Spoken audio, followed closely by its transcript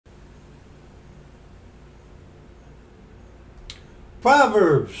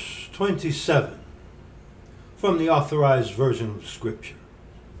Proverbs 27 from the Authorized Version of Scripture.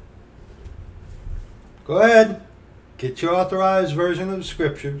 Go ahead, get your Authorized Version of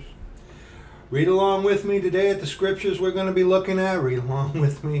Scriptures. Read along with me today at the Scriptures we're going to be looking at. Read along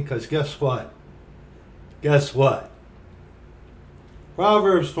with me, because guess what? Guess what?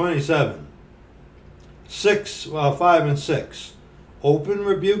 Proverbs 27, 5 and 6. Open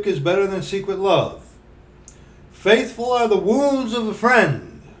rebuke is better than secret love. Faithful are the wounds of a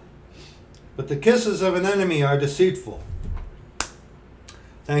friend, but the kisses of an enemy are deceitful.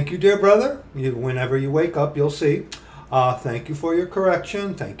 Thank you, dear brother. Whenever you wake up, you'll see. Thank you for your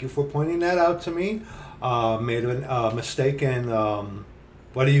correction. Thank you for pointing that out to me. Made a mistake in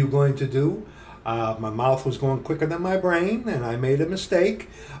what are you going to do? My mouth was going quicker than my brain, and I made a mistake.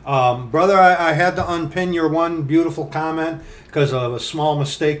 Brother, I had to unpin your one beautiful comment because a small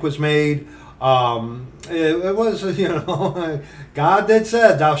mistake was made. It was, God did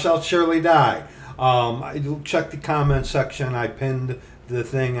said, thou shalt surely die. I checked the comment section. I pinned the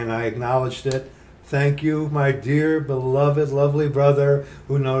thing, and I acknowledged it. Thank you, my dear, beloved, lovely brother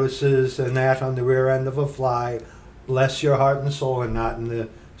who notices a gnat on the rear end of a fly. Bless your heart and soul, and not in the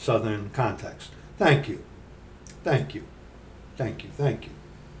Southern context. Thank you. Thank you. Thank you. Thank you.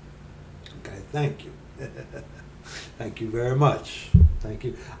 Okay, thank you. Thank you very much. Thank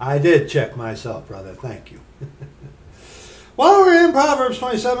you. I did check myself, brother. Thank you. While we're in Proverbs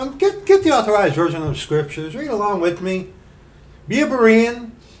 27, get the Authorized Version of Scriptures. Read along with me. Be a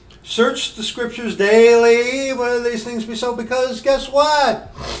Berean. Search the Scriptures daily, whether these things be so, because guess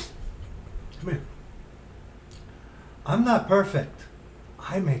what? Come here. I'm not perfect.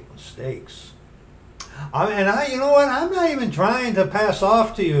 I make mistakes. You know what? I'm not even trying to pass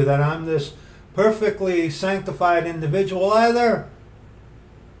off to you that I'm this perfectly sanctified individual either.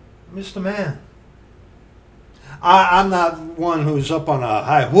 I'm just a man. I'm not one who's up on a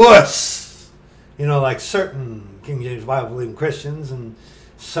high wuss, like certain King James Bible believing Christians and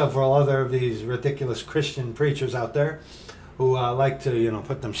several other of these ridiculous Christian preachers out there who like to,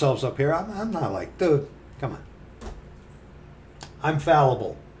 put themselves up here. I'm not like, dude, come on. I'm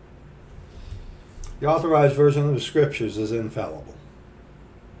fallible. The Authorized Version of the Scriptures is infallible.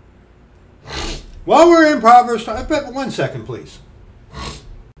 While we're in Proverbs, 1 second, please.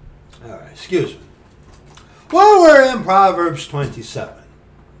 All right, excuse me. While we're in Proverbs 27,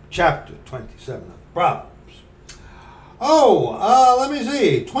 chapter 27 of Proverbs. Let me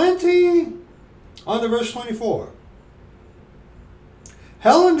see. 20 on to verse 24.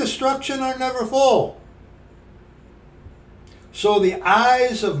 Hell and destruction are never full, so the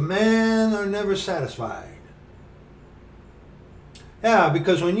eyes of man are never satisfied. Yeah,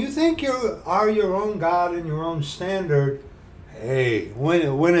 because when you think you are your own God and your own standard, hey,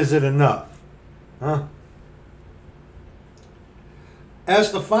 when is it enough? Huh?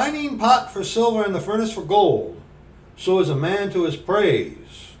 As the fining pot for silver and the furnace for gold, so is a man to his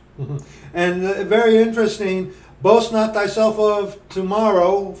praise. And very interesting, boast not thyself of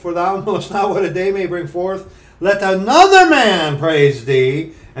tomorrow, for thou knowest not what a day may bring forth. Let another man praise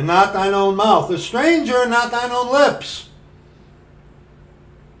thee, and not thine own mouth. The stranger, not thine own lips.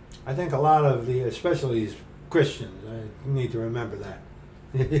 I think a lot of especially these Christians, I need to remember that.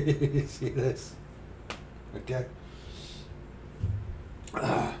 You see this? Okay.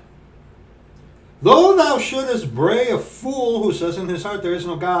 Though thou shouldest bray a fool who says in his heart there is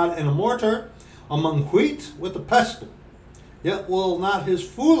no God, and a mortar among wheat with a pestle, yet will not his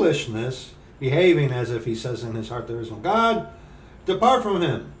foolishness, behaving as if he says in his heart there is no God, depart from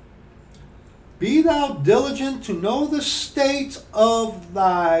him. Be thou diligent to know the state of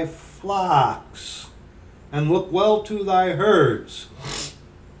thy flocks, and look well to thy herds.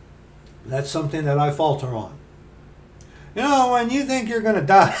 That's something that I falter on. When you think you're going to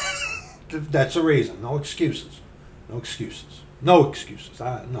die, that's a reason. No excuses. No excuses. No excuses.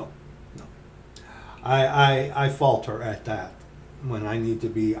 No. I falter at that when I need to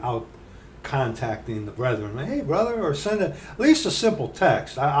be out contacting the brethren. Hey, brother, or send at least a simple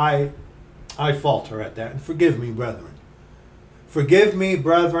text. I falter at that. And forgive me, brethren. Forgive me,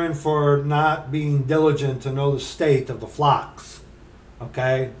 brethren, for not being diligent to know the state of the flocks,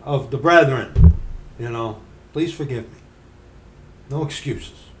 okay, of the brethren. Please forgive me. No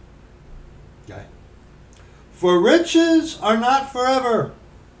excuses. Okay? For riches are not forever,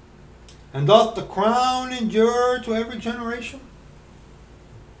 and doth the crown endure to every generation?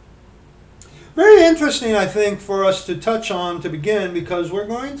 Very interesting, I think, for us to touch on to begin, because we're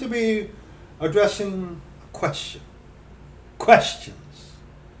going to be addressing a question. Questions.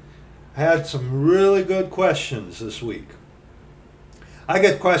 I had some really good questions this week. I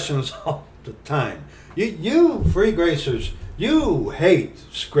get questions all the time. You free gracers, You hate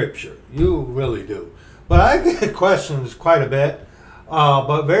Scripture. You really do. But I get questions quite a bit.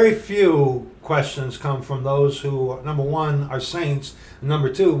 But very few questions come from those who, number one, are saints. And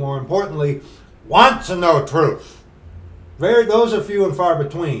number two, more importantly, want to know truth. Those are few and far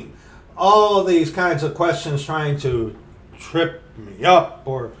between. All these kinds of questions trying to trip me up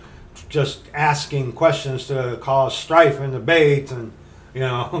or just asking questions to cause strife and debate and,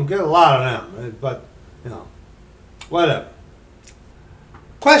 get a lot of them. But, whatever.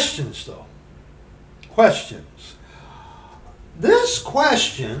 Questions, though. Questions. This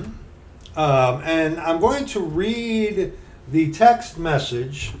question, and I'm going to read the text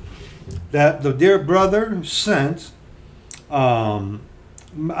message that the dear brother sent. I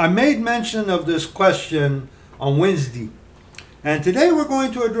made mention of this question on Wednesday, and today we're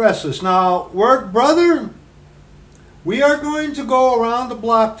going to address this. Now, brother, we are going to go around the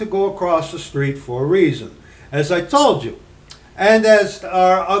block to go across the street for a reason, as I told you. And as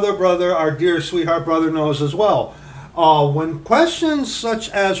our other brother, our dear sweetheart brother knows as well, when questions such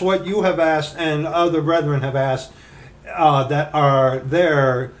as what you have asked and other brethren have asked that are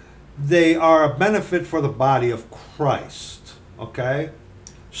there, they are a benefit for the body of Christ. Okay?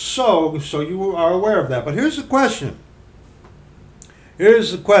 So you are aware of that. But here's the question.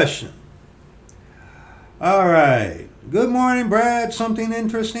 Here's the question. All right. Good morning, Brad. Something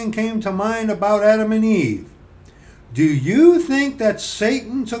interesting came to mind about Adam and Eve. Do you think that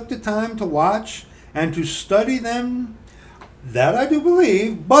Satan took the time to watch and to study them? That I do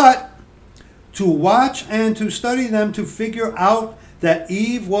believe, but to watch and to study them to figure out that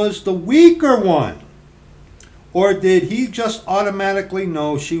Eve was the weaker one? Or did he just automatically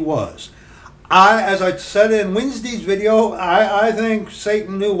know she was? As I said in Wednesday's video, I think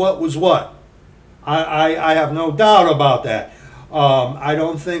Satan knew what was what. I have no doubt about that. I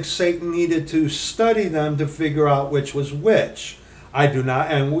don't think Satan needed to study them to figure out which was which. I do not,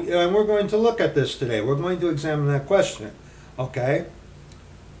 and we're going to look at this today. We're going to examine that question, okay?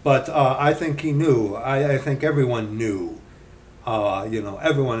 But I think he knew. I think everyone knew.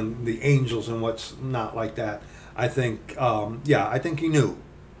 Everyone, the angels and what's not like that. I think, I think he knew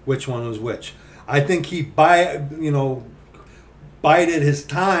which one was which. I think he bided his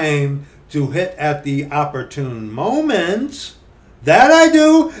time to hit at the opportune moment. That I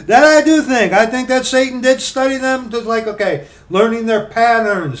do think. I think that Satan did study them to learning their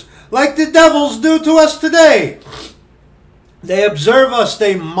patterns, like the devils do to us today. They observe us,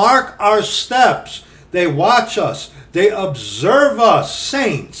 they mark our steps, they watch us, they observe us,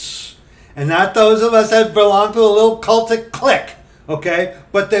 saints. And not those of us that belong to a little cultic clique, okay?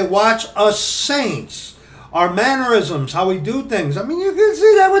 But they watch us, saints. Our mannerisms, how we do things. I mean, you can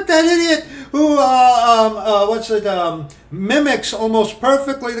see that with that idiot who, mimics almost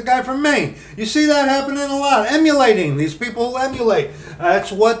perfectly the guy from Maine. You see that happening a lot. Emulating. These people who emulate.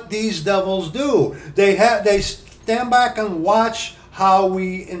 That's what these devils do. They stand back and watch how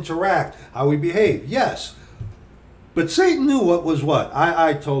we interact, how we behave. Yes. But Satan knew what was what.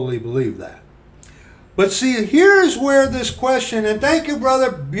 I totally believe that. But see, here's where this question, and thank you,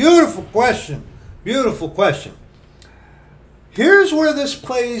 brother, beautiful question. Beautiful question. Here's where this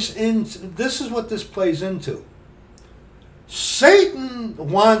plays into. This is what this plays into. Satan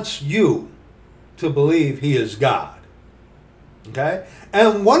wants you to believe he is God. Okay?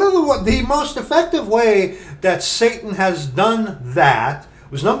 And one of the most effective way that Satan has done that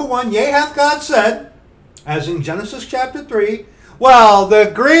was, number one, yea, hath God said, as in Genesis chapter 3. Well,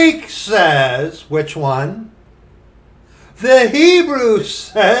 the Greek says, which one? The Hebrew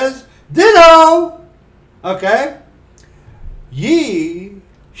says, ditto. Okay? Ye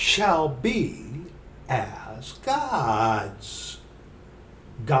shall be as gods.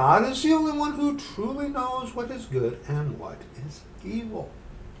 God is the only one who truly knows what is good and what is evil.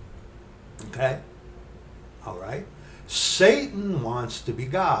 Okay? All right? Satan wants to be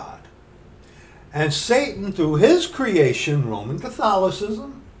God. And Satan, through his creation, Roman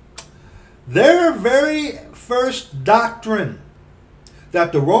Catholicism, their very first doctrine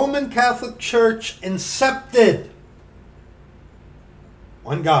that the Roman Catholic Church incepted,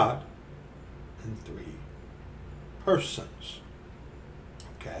 one God and three persons.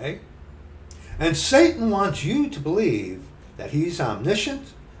 Okay? And Satan wants you to believe that he's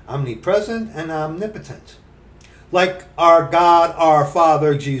omniscient, omnipresent, and omnipotent. Like our God, our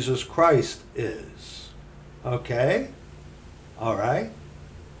Father, Jesus Christ is. Okay? All right?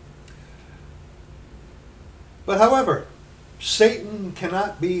 But however, Satan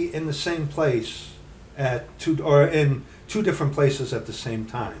cannot be in the same place in two different places at the same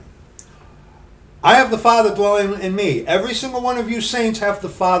time. I have the Father dwelling in me. Every single one of you saints have the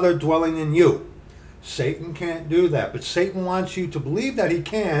Father dwelling in you. Satan can't do that. But Satan wants you to believe that he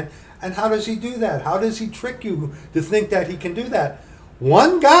can. And how does he do that? How does he trick you to think that he can do that?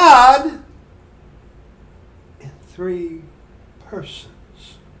 One God in three persons.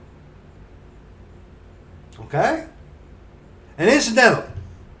 Okay? And incidentally,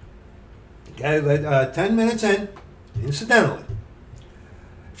 okay, 10 minutes in, incidentally,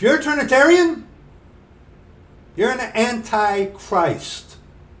 if you're a Trinitarian, you're an antichrist.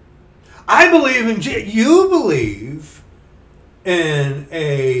 I believe in you believe in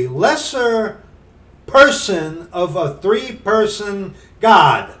a lesser person of a three-person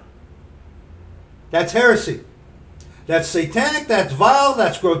God. That's heresy. That's satanic, that's vile,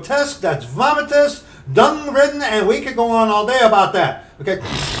 that's grotesque, that's vomitous, dung-ridden, and we could go on all day about that. Okay?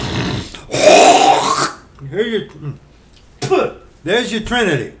 There's your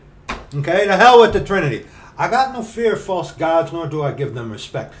Trinity. Okay? To hell with the Trinity. I got no fear of false gods, nor do I give them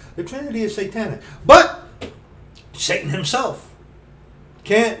respect. The Trinity is satanic. But Satan himself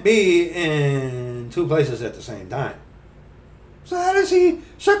can't be in two places at the same time. So how does he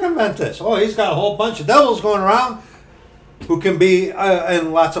circumvent this? Oh, he's got a whole bunch of devils going around who can be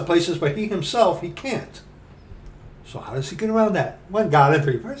in lots of places, but he himself, he can't. So how does he get around that? One God in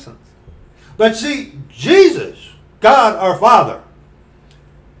three persons. But see, Jesus, God our Father.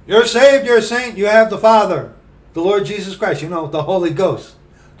 You're saved, you're a saint, you have the Father, the Lord Jesus Christ, you know, the Holy Ghost.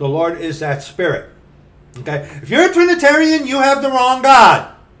 The Lord is that Spirit. Okay? If you're a Trinitarian, you have the wrong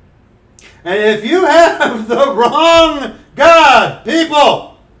God. And if you have the wrong God,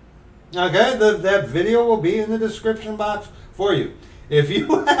 people, okay, that video will be in the description box for you. If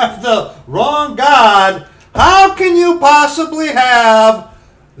you have the wrong God, how can you possibly have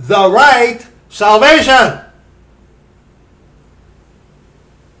the right salvation?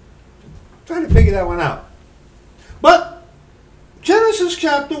 Try to figure that one out. But Genesis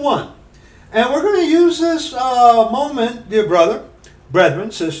chapter 1. And we're going to use this moment, dear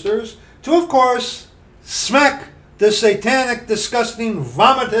brethren, sisters, to, of course, smack the satanic, disgusting,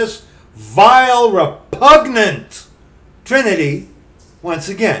 vomitous, vile, repugnant Trinity once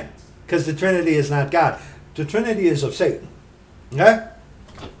again. Because the Trinity is not God. The Trinity is of Satan. Okay?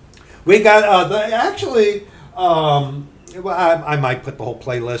 We got, I might put the whole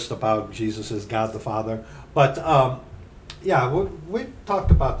playlist about Jesus as God the Father. But, yeah, we talked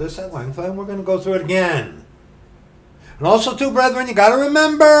about this at length, and we're going to go through it again. And also, too, brethren, you got to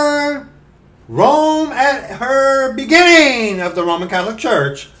remember Rome at her beginning of the Roman Catholic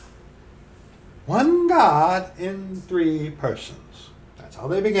Church. One God in three persons. That's how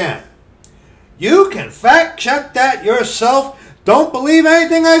they began. You can fact check that yourself. Don't believe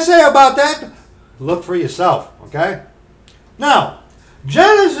anything I say about that. Look for yourself, okay? Now,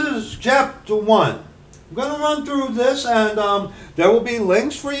 Genesis chapter 1. I'm going to run through this, and there will be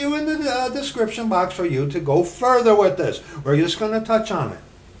links for you in the description box for you to go further with this. We're just going to touch on it.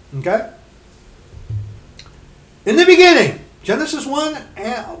 Okay? In the beginning, Genesis 1,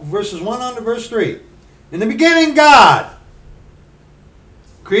 verses 1 on to verse 3. In the beginning, God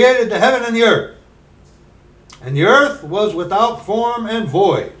created the heaven and the earth. And the earth was without form and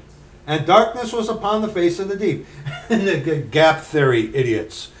void, and darkness was upon the face of the deep. The gap theory,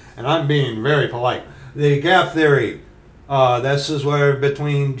 idiots. And I'm being very polite. The gap theory. This is where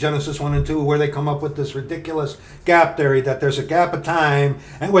between Genesis 1 and 2 where they come up with this ridiculous gap theory that there's a gap of time.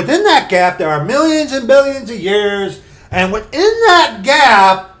 And within that gap there are millions and billions of years. And within that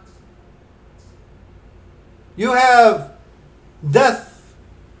gap you have death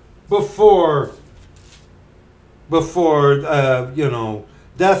before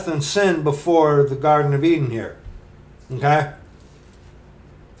death and sin before the Garden of Eden here. Okay?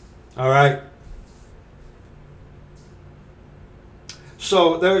 All right?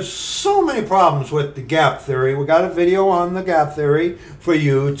 So there's so many problems with the gap theory. We got a video on the gap theory for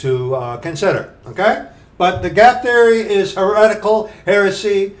you to consider. Okay? But the gap theory is heretical,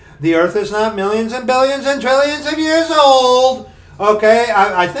 heresy. The earth is not millions and billions and trillions of years old. Okay?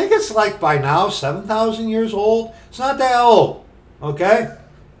 I think it's like by now 7,000 years old. It's not that old. Okay?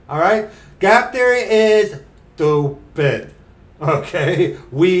 All right? Gap theory is stupid. Okay?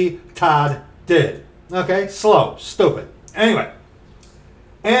 Todd did. Okay? Slow. Stupid. Anyway.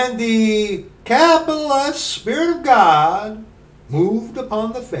 And the capital S Spirit of God moved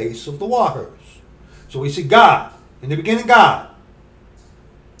upon the face of the waters. So we see God. In the beginning, God.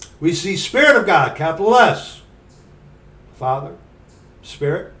 We see Spirit of God, capital S. Father,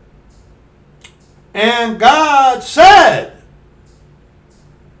 Spirit. And God said,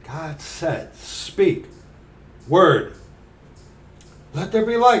 speak, word, let there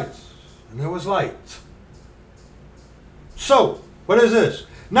be light. And there was light. So, what is this?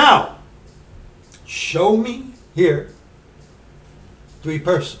 Now, Show me here 3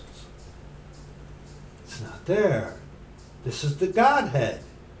 persons. It's not there. This is the Godhead.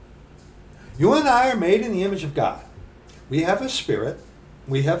 You and I are made in the image of God. We have a spirit,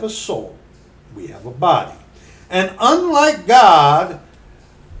 we have a soul, we have a body. And unlike God,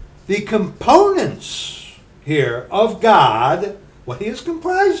 the components here of God, what he is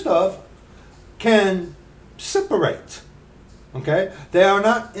comprised of, can separate. Okay? They are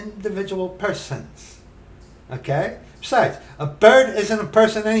not individual persons. Okay? Besides, a bird isn't a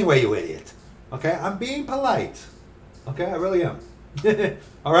person anyway, you idiot. Okay? I'm being polite. Okay? I really am.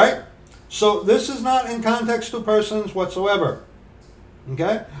 All right? So this is not in context to persons whatsoever.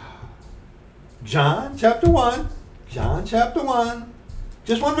 Okay? John chapter 1. John chapter 1.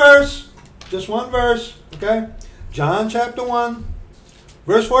 Just one verse. Just one verse. Okay? John chapter 1.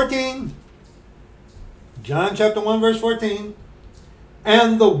 Verse 14. John chapter 1 verse 14.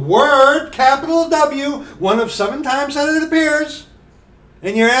 And the word, capital W, one of 7 times that it appears.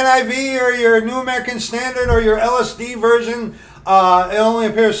 In your NIV or your New American Standard or your LSD version, it only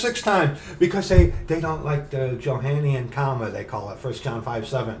appears 6 times because they don't like the Johannine comma, they call it. 1 John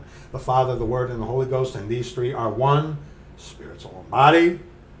 5:7. The Father, the Word, and the Holy Ghost, and these 3 are one. Spirit, soul, and body.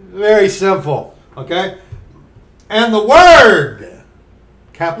 Very simple. Okay? And the Word,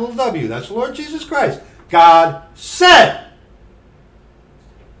 capital W, that's the Lord Jesus Christ. God said.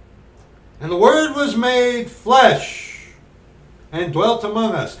 And the Word was made flesh and dwelt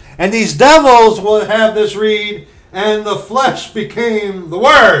among us. And these devils will have this read, and the flesh became the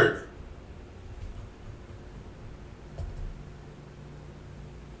Word.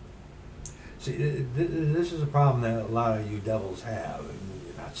 See, this is a problem that a lot of you devils have.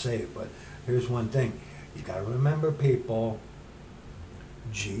 You're not saved, but here's one thing. You got to remember, people,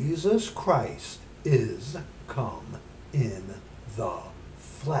 Jesus Christ is come in the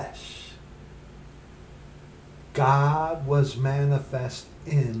flesh. God was manifest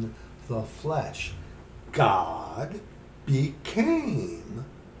in the flesh. God became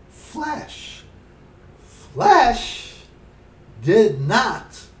flesh. Flesh did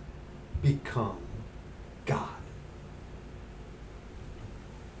not become God.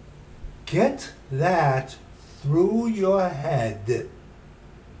 Get that through your head.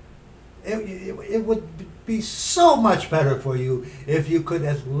 It would be so much better for you if you could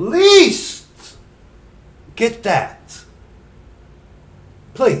at least get that.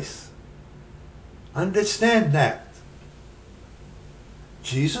 Please. Understand that.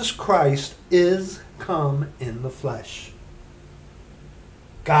 Jesus Christ is come in the flesh.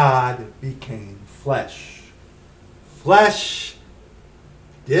 God became flesh. Flesh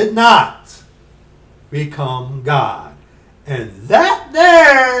did not become God. And that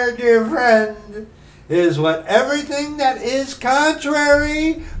there, dear friend, is what everything that is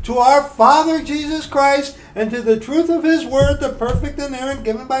contrary to our Father Jesus Christ and to the truth of his word, the perfect, inerrant,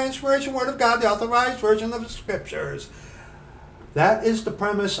 given by inspiration word of God, the authorized version of the scriptures. That is the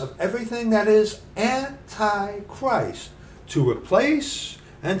premise of everything that is anti-Christ. To replace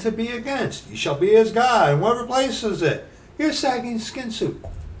and to be against. You shall be as God. And what replaces it? Your sagging skin suit.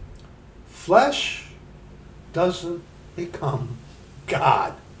 Flesh doesn't become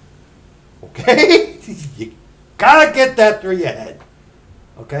God. Okay? You gotta get that through your head.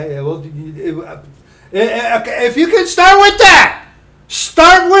 Okay? If you can start with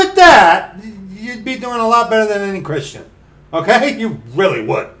that, you'd be doing a lot better than any Christian. Okay? You really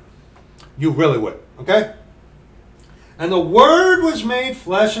would. You really would. Okay? And the Word was made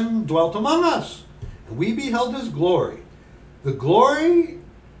flesh and dwelt among us. And we beheld his glory. The glory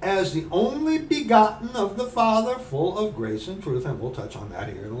as the only begotten of the Father, full of grace and truth. And we'll touch on that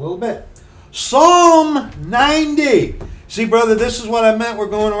here in a little bit. Psalm 90. See, brother, this is what I meant. We're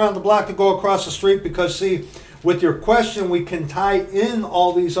going around the block to go across the street because, see, with your question, we can tie in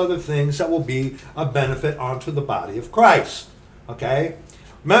all these other things that will be a benefit onto the body of Christ. Okay?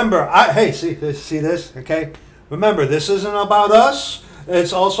 Remember, see this? Okay? Remember, this isn't about us.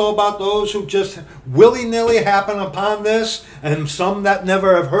 It's also about those who just willy-nilly happen upon this, and some that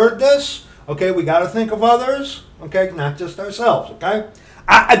never have heard this. Okay, we got to think of others. Okay, not just ourselves. Okay,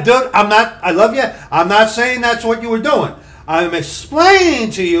 I love you. I'm not saying that's what you were doing. I'm explaining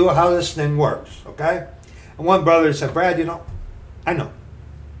to you how this thing works. Okay, and one brother said, Brad, I know.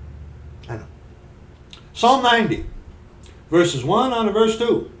 Psalm 90, verses 1 on to verse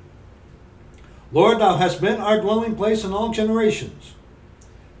 2. Lord, thou hast been our dwelling place in all generations.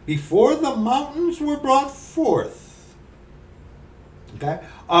 Before the mountains were brought forth. Okay?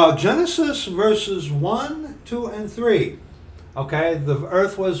 Genesis verses 1, 2, and 3. Okay? The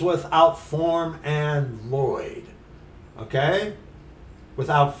earth was without form and void. Okay?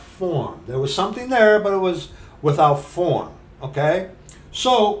 without form. There was something there, but it was without form. Okay?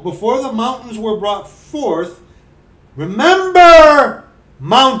 So, before the mountains were brought forth, remember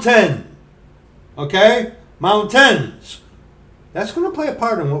mountain. Okay? Mountains. That's going to play a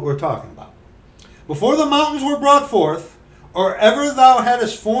part in what we're talking about. Before the mountains were brought forth, or ever thou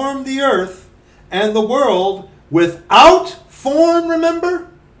hadst formed the earth and the world without form,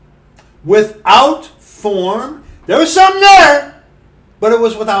 remember? Without form. There was something there, but it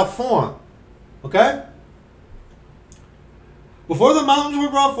was without form. Okay? Before the mountains were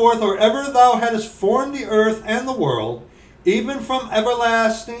brought forth, or ever thou hadst formed the earth and the world, even from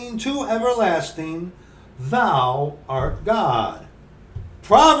everlasting to everlasting, thou art God.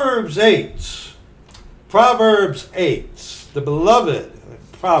 Proverbs 8. Proverbs 8. The beloved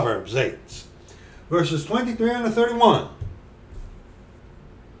Proverbs 8. Verses 23 and 31.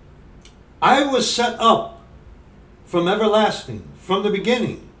 I was set up from everlasting, from the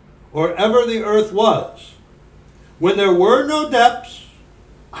beginning, or ever the earth was. When there were no depths,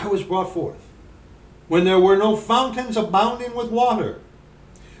 I was brought forth. When there were no fountains abounding with water.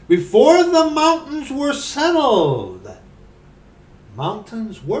 Before the mountains were settled.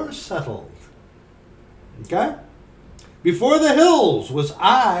 Mountains were settled. Okay? Before the hills was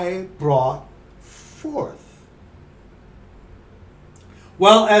I brought forth.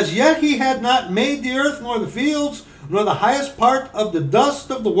 While as yet he had not made the earth, nor the fields, nor the highest part of the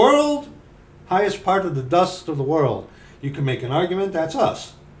dust of the world. Highest part of the dust of the world. You can make an argument, that's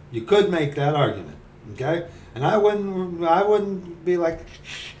us. You could make that argument. Okay? And I wouldn't be like,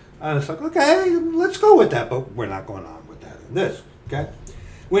 I was like, okay, let's go with that, but we're not going on with that in this. Okay?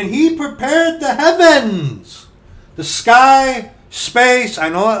 When he prepared the heavens, the sky, space, I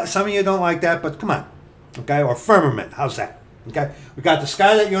know some of you don't like that, but come on. Okay? Or firmament, how's that? Okay? We got the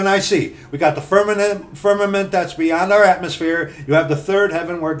sky that you and I see. We got the firmament that's beyond our atmosphere. You have the third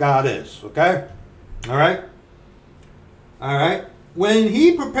heaven where God is. Okay? All right? All right? When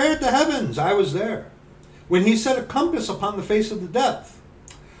he prepared the heavens, I was there. When he set a compass upon the face of the depth.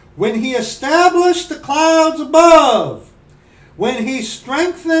 When he established the clouds above. When he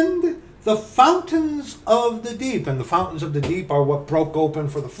strengthened the fountains of the deep. And the fountains of the deep are what broke open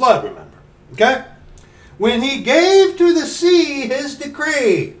for the flood, remember. Okay? When he gave to the sea his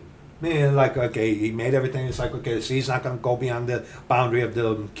decree. Man, like, okay, he made everything. It's like, okay, the sea's not going to go beyond the boundary of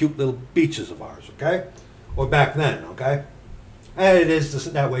the cute little beaches of ours, okay? Or back then, okay? And it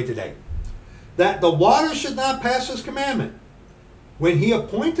is that way today. That the water should not pass his commandment. When he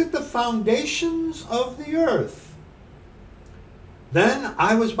appointed the foundations of the earth. Then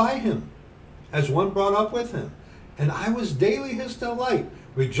I was by him, as one brought up with him. And I was daily his delight,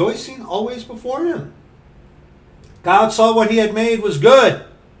 rejoicing always before him. God saw what he had made was good.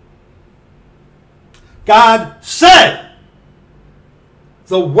 God said,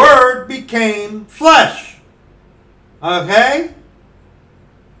 the Word became flesh. Okay?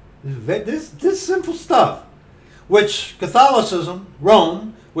 This simple stuff. Which Catholicism,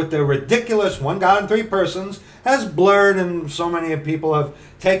 Rome, with their ridiculous one God in three persons, has blurred, and so many people have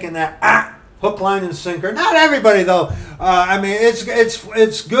taken that hook, line, and sinker. Not everybody, though. I mean, it's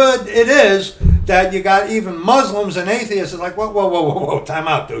good. It is that you got even Muslims and atheists. It's like, whoa, time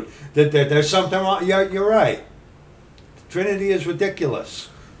out, dude. There's something wrong. You're right. Trinity is ridiculous.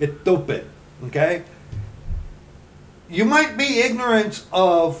 It's stupid. Okay? You might be ignorant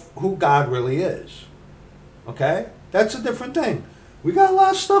of who God really is. Okay? That's a different thing. We got a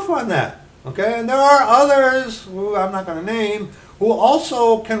lot of stuff on that. Okay? And there are others, who I'm not going to name, who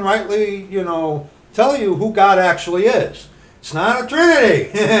also can rightly, tell you who God actually is. It's not a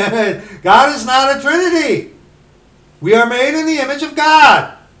Trinity. God is not a Trinity. We are made in the image of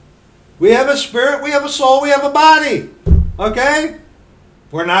God. We have a spirit, we have a soul, we have a body. Okay?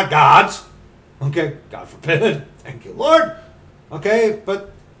 We're not gods. Okay? God forbid. Thank you, Lord. Okay?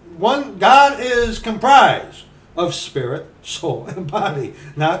 But one God is comprised of spirit, soul, and body.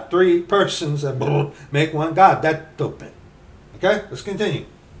 Not three persons that make one God. That's stupid. Okay? Let's continue.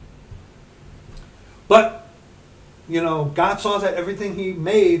 But God saw that everything he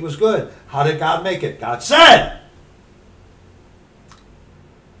made was good. How did God make it? God said.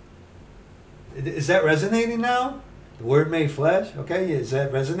 Is that resonating now? The Word made flesh? Okay, is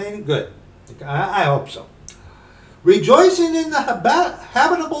that resonating? Good. I hope so. Rejoicing in the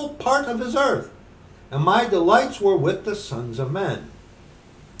habitable part of his earth. And my delights were with the sons of men.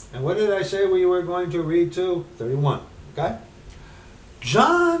 And what did I say we were going to read to? 31. Okay?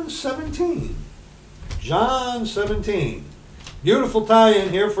 John 17. John 17. Beautiful tie-in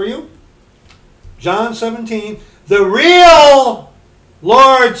here for you. John 17. The real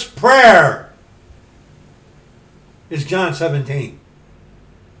Lord's Prayer is John 17.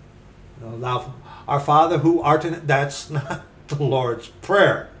 Thou, our Father who art in... That's not the Lord's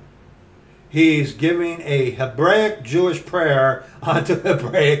Prayer. He's giving a Hebraic Jewish prayer unto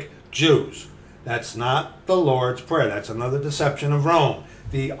Hebraic Jews. That's not the Lord's Prayer. That's another deception of Rome.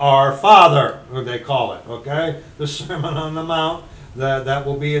 The Our Father, they call it, okay? The Sermon on the Mount, that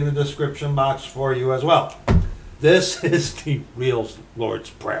will be in the description box for you as well. This is the real Lord's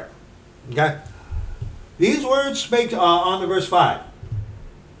Prayer, okay? These words spake, on to verse 5.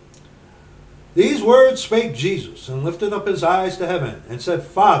 These words spake Jesus, and lifted up his eyes to heaven, and said,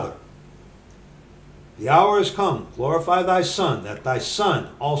 Father, the hour is come, glorify thy Son, that thy Son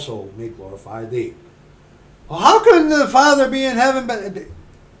also may glorify thee. Well, how can the Father be in heaven? But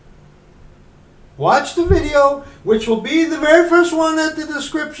watch the video, which will be the very first one at the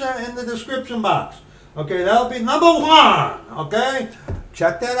description, in the description box. Okay, that'll be number 1. Okay,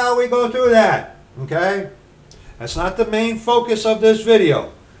 check that out. We go through that. Okay, that's not the main focus of this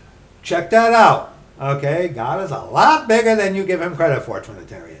video. Check that out. Okay, God is a lot bigger than you give him credit for,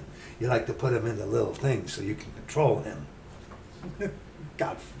 Trinitarian. You like to put him into little things so you can control him.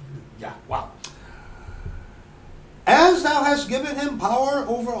 God, yeah, wow. As thou hast given him power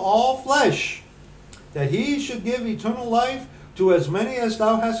over all flesh, that he should give eternal life to as many as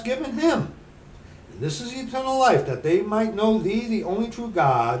thou hast given him. And this is eternal life, that they might know thee, the only true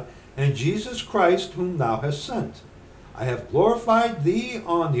God, and Jesus Christ, whom thou hast sent. I have glorified thee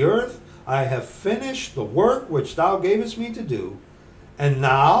on the earth. I have finished the work which thou gavest me to do. And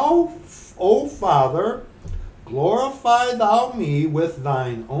now, O Father, glorify thou me with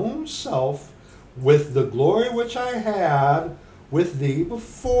thine own self, with the glory which I had with thee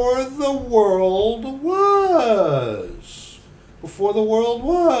before the world was. Before the world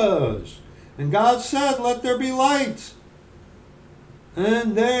was. And God said, let there be light.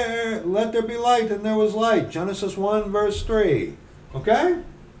 And let there be light, and there was light. Genesis 1, verse 3. Okay?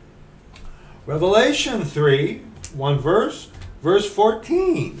 Revelation 3, 1 verse, verse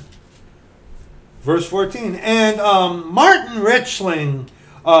 14. Verse 14. And Martin Richling,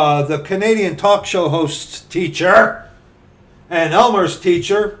 the Canadian talk show host teacher, and Elmer's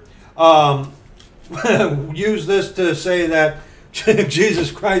teacher, used this to say that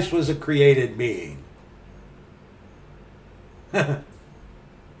Jesus Christ was a created being.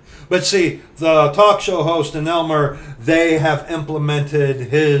 But see, the talk show host and Elmer, they have implemented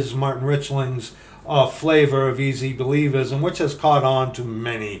his, Martin Richling's, flavor of easy believism, which has caught on to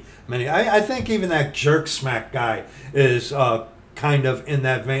many. I think even that jerk smack guy is kind of in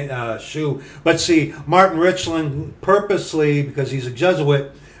that vein, shoe. But see, Martin Richling purposely, because he's a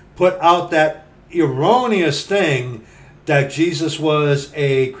Jesuit, put out that erroneous thing that Jesus was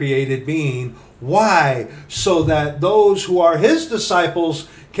a created being. Why? So that those who are his disciples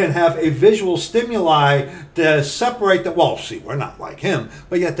can have a visual stimuli to separate them. Well, see, we're not like him,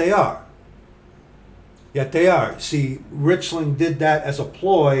 but yet they are. Yet they are. See, Richling did that as a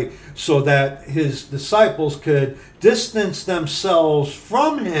ploy so that his disciples could distance themselves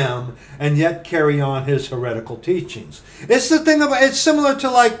from him and yet carry on his heretical teachings. It's the thing about, it's similar to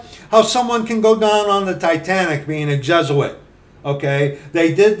like how someone can go down on the Titanic being a Jesuit. Okay,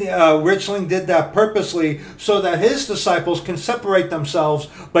 they did. Richling did that purposely so that his disciples can separate themselves,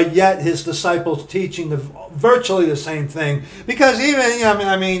 but yet his disciples teaching virtually the same thing. Because even,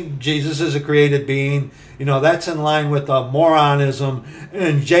 I mean, Jesus is a created being. You know, that's in line with moronism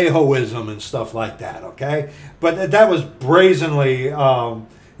and Jehoism and stuff like that. Okay, but that was brazenly.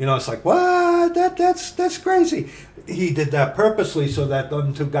 It's like, what? That's crazy. He did that purposely so that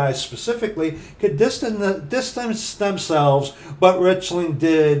them two guys specifically could distance themselves, but Richling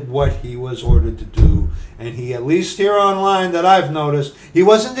did what he was ordered to do. And he, at least here online that I've noticed, he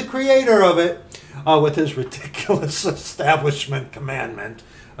wasn't the creator of it with his ridiculous establishment commandment,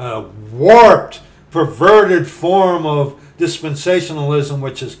 warped, perverted form of dispensationalism,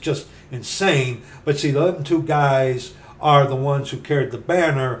 which is just insane. But see, the other two guys are the ones who carried the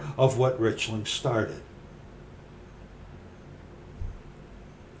banner of what Richling started.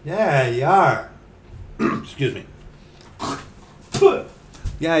 Yeah, you are. Excuse me.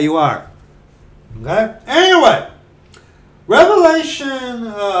 Yeah, you are. Okay? Anyway, Revelation,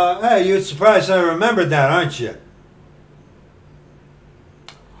 hey, you're surprised I remembered that, aren't you?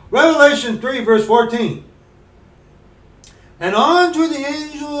 Revelation 3, verse 14. And unto the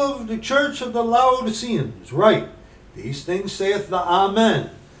angel of the church of the Laodiceans write, these things saith the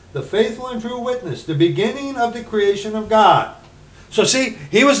Amen, the faithful and true witness, the beginning of the creation of God. So see,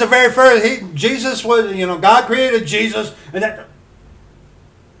 he was the very first. Jesus was, God created Jesus, and that.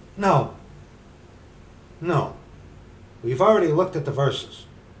 No. We've already looked at the verses.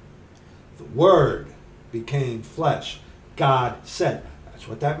 The Word became flesh. God said. That's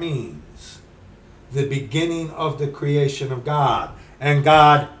what that means. The beginning of the creation of God. And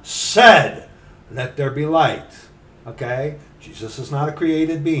God said, let there be light. Okay? Jesus is not a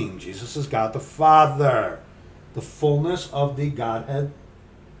created being. Jesus is God the Father. The fullness of the Godhead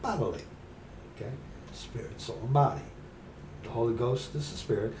bodily. Okay? Spirit, soul, and body. The Holy Ghost is the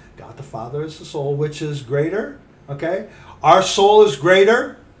Spirit. God the Father is the soul, which is greater. Okay? Our soul is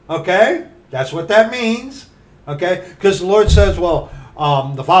greater. Okay? That's what that means. Okay? Because the Lord says, well,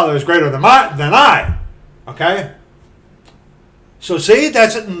 the Father is greater than I. Okay? So see,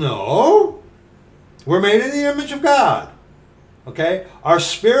 that's it. No. We're made in the image of God. Okay? Our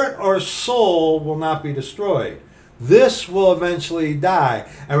spirit or soul will not be destroyed. This will eventually die.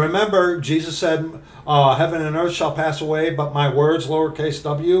 And remember, Jesus said, heaven and earth shall pass away, but my words, lowercase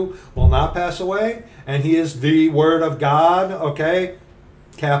w, will not pass away. And he is the Word of God, okay?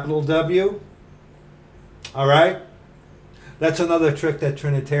 Capital W. All right? That's another trick that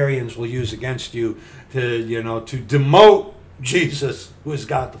Trinitarians will use against you to, to demote Jesus, who is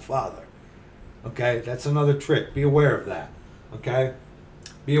God the Father. Okay? That's another trick. Be aware of that. Okay?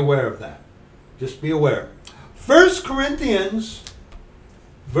 Be aware of that. Just be aware. 1 Corinthians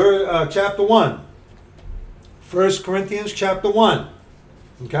chapter 1. 1 Corinthians chapter 1.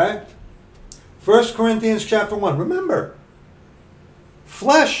 Okay? 1 Corinthians chapter 1. Remember,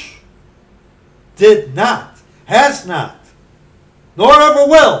 flesh did not, has not, nor ever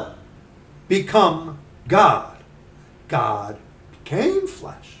will become God. God became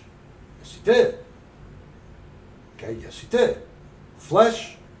flesh. Yes, he did. Okay, yes, he did.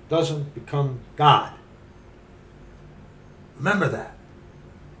 Flesh doesn't become God. Remember that.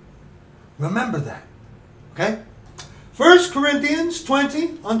 Remember that. Okay? 1 Corinthians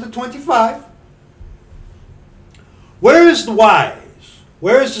 20 unto 25. Where is the wise?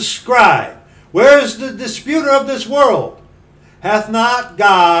 Where is the scribe? Where is the disputer of this world? Hath not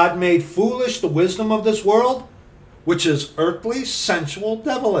God made foolish the wisdom of this world, which is earthly, sensual,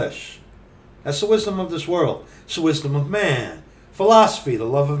 devilish? That's the wisdom of this world. It's the wisdom of man. Philosophy, the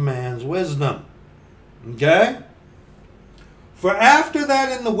love of man's wisdom. Okay? For after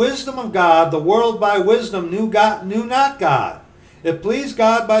that in the wisdom of God, the world by wisdom knew not God. It pleased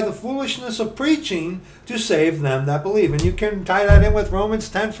God by the foolishness of preaching to save them that believe. And you can tie that in with Romans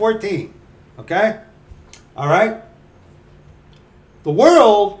 10:14. Okay? All right? The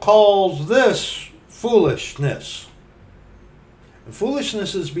world calls this foolishness. And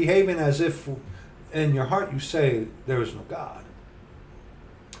foolishness is behaving as if in your heart you say there is no God.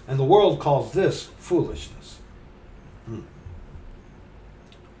 And the world calls this foolishness.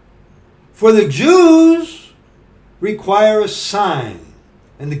 For the Jews require a sign,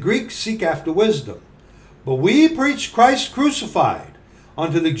 and the Greeks seek after wisdom. But we preach Christ crucified,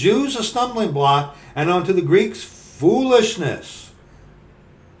 unto the Jews a stumbling block, and unto the Greeks foolishness.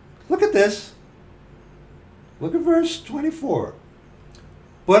 Look at this. Look at verse 24.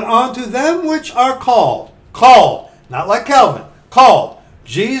 But unto them which are called, not like Calvin, called,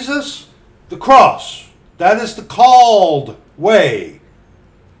 Jesus, the cross, that is the called way.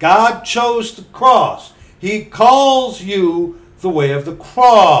 God chose the cross. He calls you the way of the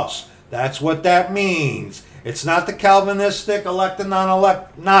cross. That's what that means. It's not the Calvinistic elect and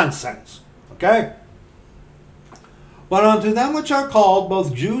non-elect nonsense. Okay? But unto them which are called,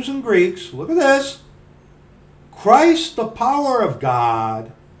 both Jews and Greeks, look at this, Christ the power of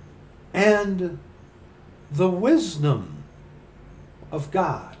God and the wisdom of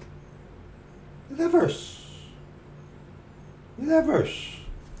God. Look at that verse. Look at that verse.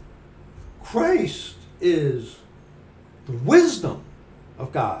 Christ is the wisdom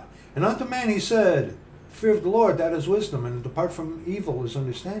of God. And unto man he said, the fear of the Lord, that is wisdom, and to depart from evil is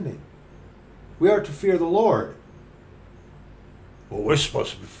understanding. We are to fear the Lord. Well, we're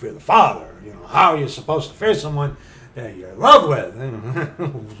supposed to fear the Father. How are you supposed to fear someone that you're in love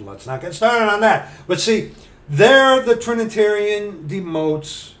with? Let's not get started on that. But see, there the Trinitarian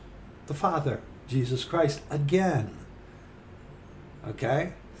demotes the Father, Jesus Christ, again.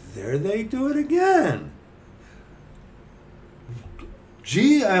 Okay? There they do it again.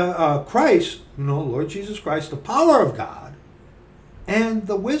 Christ, Lord Jesus Christ, the power of God, and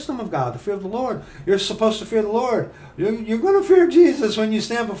the wisdom of God, the fear of the Lord. You're supposed to fear the Lord. You're going to fear Jesus when you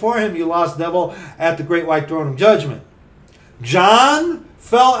stand before him, you lost devil, at the great white throne of judgment. John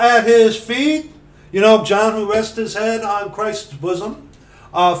fell at his feet. John, who rests his head on Christ's bosom,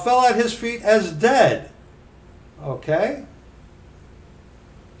 fell at his feet as dead. Okay?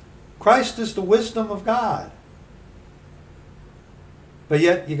 Christ is the wisdom of God. But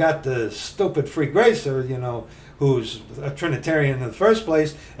yet you got the stupid free gracer, who's a Trinitarian in the first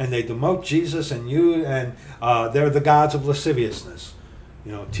place, and they demote Jesus and you, and they're the gods of lasciviousness.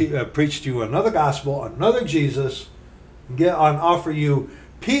 preach to you another gospel, another Jesus, and offer you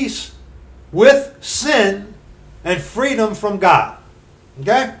peace with sin and freedom from God.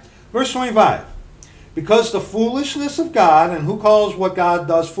 Okay? Verse 25. Because the foolishness of God, and who calls what God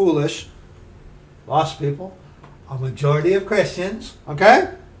does foolish? Lost people. A majority of Christians.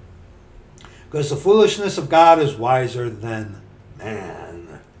 Okay? Because the foolishness of God is wiser than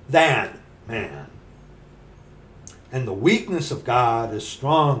man. And the weakness of God is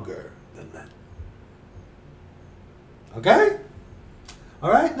stronger than men. Okay?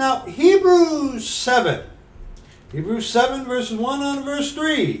 All right, now Hebrews 7. Hebrews 7 verses 1 on to verse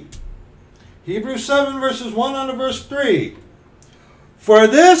 3. Hebrews 7 verses 1 on to verse 3. For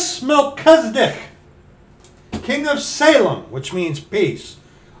this Melchizedek, king of Salem, which means peace.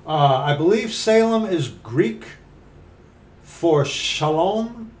 I believe Salem is Greek for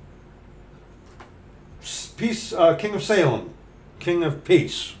shalom. Peace, king of Salem, king of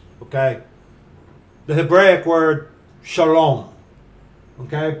peace. Okay? The Hebraic word shalom.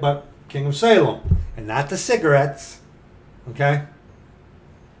 Okay? But king of Salem. And not the cigarettes. Okay?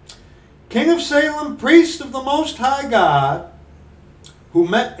 King of Salem, priest of the Most High God, who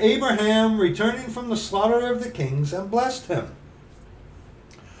met Abraham returning from the slaughter of the kings and blessed him.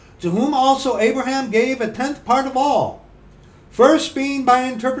 To whom also Abraham gave a tenth part of all, first being by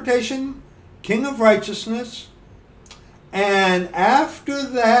interpretation king of righteousness, and after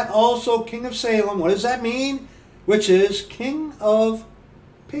that also king of Salem. What does that mean? Which is king of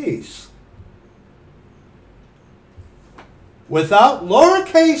peace. Without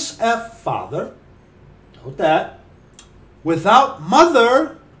lowercase f, father. Note that. Without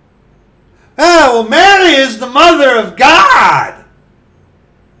mother. Oh, well, Mary is the mother of God.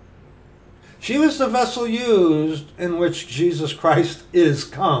 She was the vessel used in which Jesus Christ is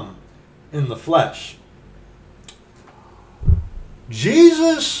come in the flesh.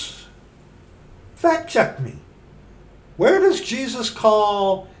 Jesus, fact check me. Where does Jesus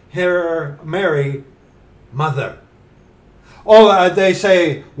call her Mary mother? Oh, they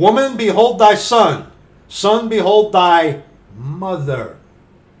say, woman, behold thy son. Son, behold thy mother.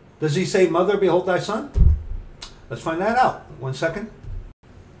 Does he say, mother, behold thy son? Let's find that out. 1 second.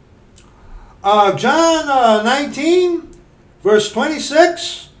 John 19, verse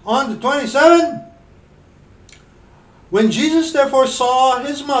 26 on to 27. When Jesus therefore saw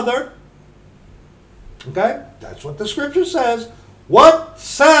his mother, okay, that's what the scripture says. What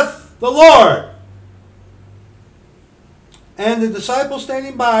saith the Lord? And the disciple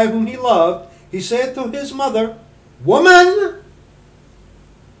standing by, whom he loved, he saith to his mother, Woman,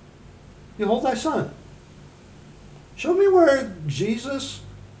 behold thy son. Show me where Jesus,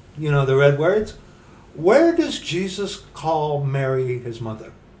 the red words, where does Jesus call Mary his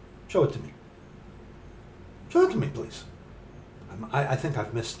mother? Show it to me. Show it to me, please. I think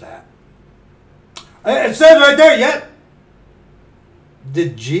I've missed that. It says right there, yet.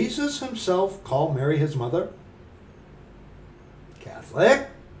 Did Jesus himself call Mary his mother? Catholic?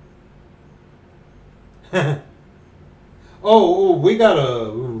 we got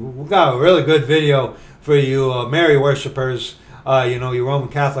a really good video for you Mary worshippers, you Roman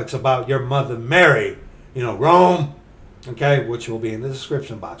Catholics, about your mother Mary, Rome, okay, which will be in the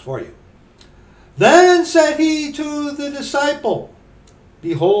description box for you. Then said he to the disciple,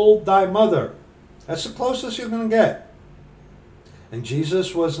 Behold thy mother. That's the closest you're going to get. And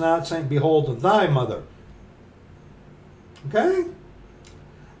Jesus was not saying, Behold thy mother. Okay?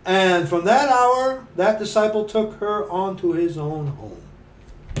 And from that hour, that disciple took her onto his own home.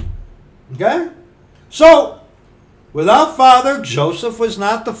 Okay? So, without father, Joseph was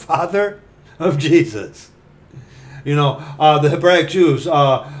not the father of Jesus. The Hebraic Jews,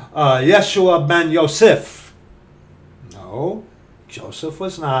 Yeshua ben Yosef. No, Joseph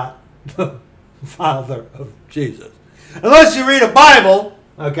was not the father of Jesus. Unless you read a Bible,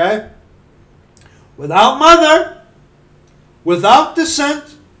 okay? Without mother, without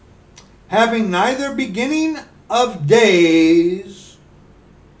descent, having neither beginning of days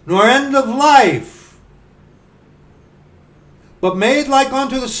nor end of life, but made like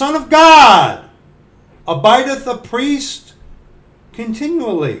unto the Son of God, abideth a priest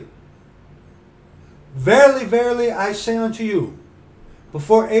continually. Verily, verily, I say unto you,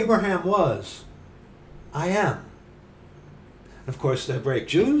 before Abraham was, I am. Of course, the Hebraic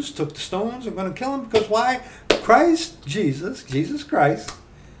Jews took the stones and were going to kill him because why? Christ, Jesus Christ,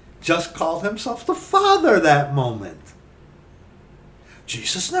 just called himself the Father that moment.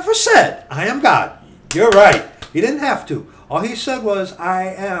 Jesus never said, I am God. You're right. He didn't have to. All he said was, I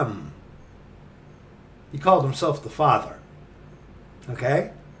am. He called himself the Father.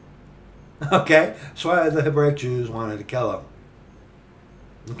 Okay? Okay? That's why the Hebraic Jews wanted to kill him.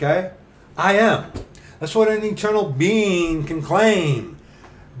 Okay? I am. That's what an eternal being can claim.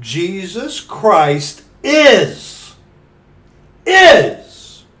 Jesus Christ is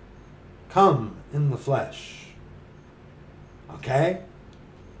come in the flesh. Okay?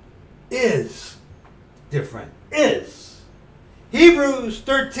 Is different. Is. Hebrews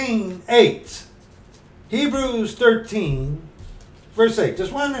 13:8. Hebrews 13, verse 8.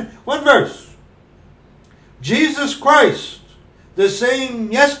 Just one verse. Jesus Christ, the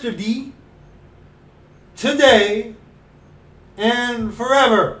same yesterday, today, and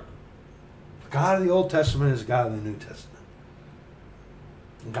forever. God of the Old Testament is God of the New Testament.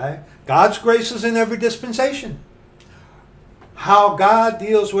 Okay? God's grace is in every dispensation. How God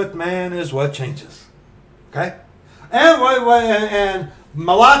deals with man is what changes. Okay? And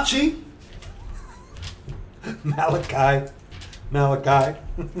Malachi, Malachi,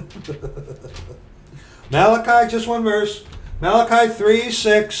 Malachi, just one verse. Malachi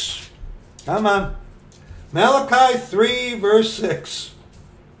 3:6. Come on. Malachi 3, verse 6.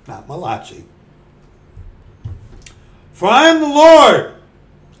 Not Malachi. For I am the Lord,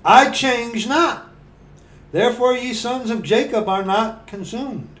 I change not. Therefore ye sons of Jacob are not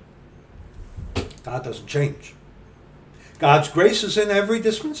consumed. God doesn't change. God's grace is in every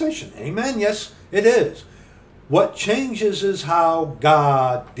dispensation. Amen. Yes, it is. What changes is how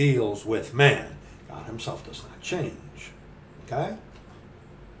God deals with man. God himself does not change. Okay?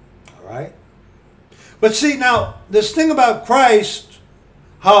 All right? But see, now, this thing about Christ,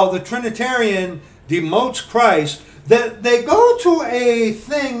 how the Trinitarian demotes Christ, that they go to a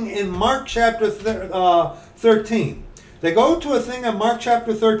thing in Mark chapter 13. They go to a thing in Mark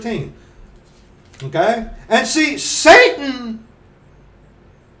chapter 13. Okay? And see, Satan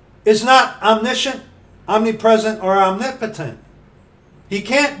is not omniscient, omnipresent, or omnipotent. He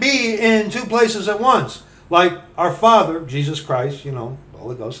can't be in two places at once. Like our Father, Jesus Christ, you know, the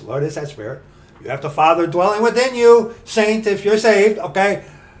Holy Ghost, the Lord is that Spirit. You have the Father dwelling within you, saint, if you're saved, okay?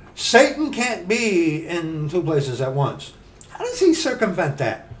 Satan can't be in two places at once. How does he circumvent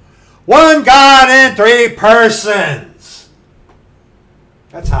that? One God in three persons.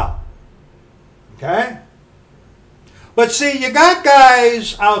 That's how. Okay? But see, you got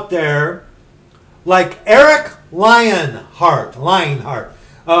guys out there like Eric Lionheart,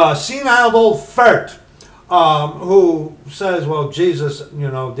 senile old fart, who says, well, Jesus,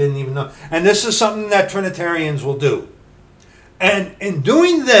 didn't even know. And this is something that Trinitarians will do. And in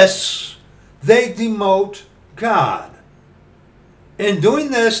doing this, they demote God. In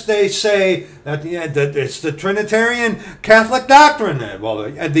doing this, they say that it's the Trinitarian Catholic doctrine.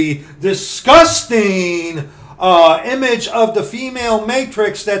 Well, the disgusting image of the female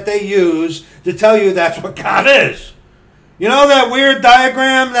matrix that they use to tell you that's what God is. You know that weird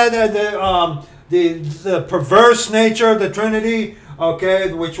diagram, the perverse nature of the Trinity,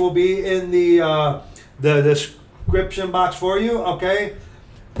 okay, which will be in the description box for you, okay?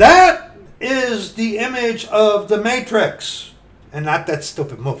 That is the image of the matrix. And not that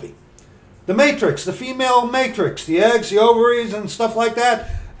stupid movie. The matrix, the female matrix, the eggs, the ovaries, and stuff like that.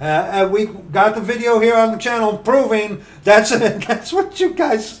 And we got the video here on the channel proving that's what you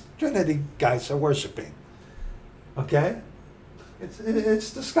guys, Trinity guys, are worshiping. Okay?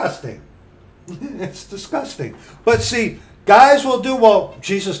 It's disgusting. It's disgusting. But see, guys will do, well,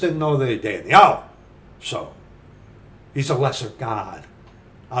 Jesus didn't know the day and the hour. So, he's a lesser God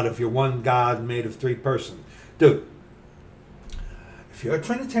out of your one God made of three persons. Dude. If you're a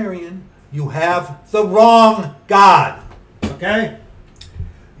Trinitarian, you have the wrong God. Okay?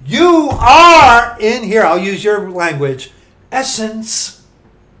 You are in here, I'll use your language, essence.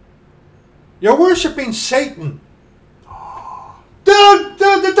 You're worshiping Satan. Dude,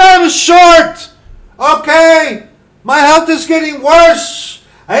 the time is short. Okay? My health is getting worse.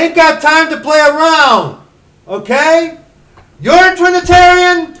 I ain't got time to play around. Okay? You're a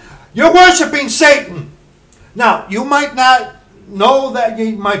Trinitarian. You're worshiping Satan. Now, you might not know that,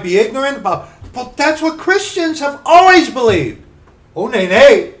 you might be ignorant about, but that's what Christians have always believed. Oh, nay,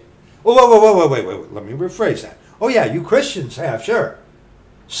 nay. Oh, wait. Let me rephrase that. Oh, yeah, you Christians have, sure.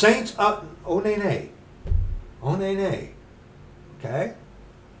 Saints, oh, nay, nay. Oh, nay, nay. Okay?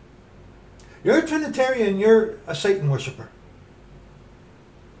 You're a Trinitarian, you're a Satan worshiper.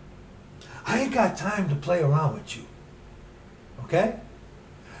 I ain't got time to play around with you. Okay?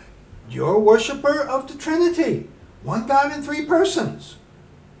 You're a worshiper of the Trinity. One God in three persons.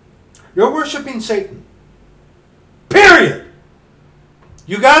 You're worshiping Satan. Period.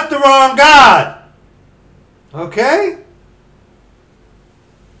 You got the wrong God. Okay?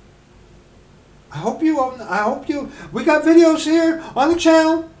 I hope you, we got videos here on the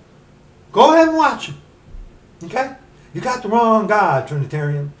channel. Go ahead and watch them. Okay? You got the wrong God,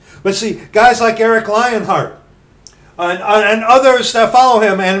 Trinitarian. But see, guys like Eric Lionheart and others that follow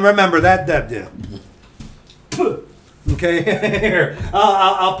him, and remember that okay, here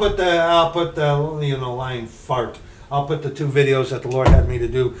I'll put the lying fart. I'll put the 2 videos that the Lord had me to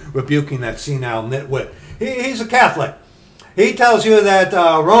do rebuking that senile nitwit. He's a Catholic. He tells you that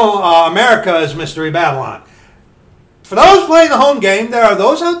America is Mystery Babylon. For those playing the home game, there are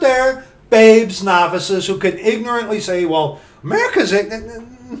those out there, babes, novices, who could ignorantly say, well, America's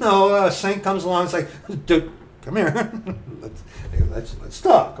no, a saint comes along and is like, dude, come here. let's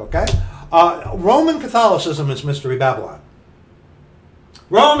talk, okay? Roman Catholicism is Mystery Babylon.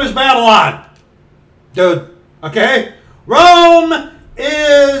 Rome is Babylon. Dude, okay? Rome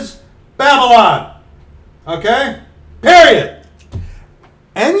is Babylon. Okay? Period.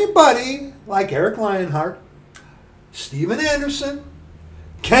 Anybody like Eric Lionheart, Steven Anderson,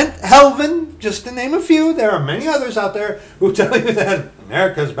 Kent Helvin, just to name a few, there are many others out there who tell you that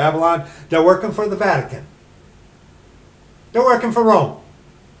America is Babylon. They're working for the Vatican. They're working for Rome.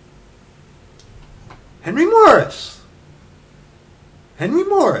 Henry Morris,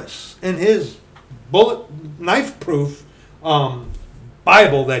 in his bullet knife-proof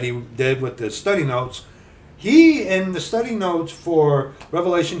Bible that he did with the study notes, he, in the study notes for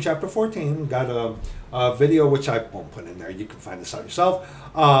Revelation chapter 14, got a video which I won't put in there. You can find this out yourself.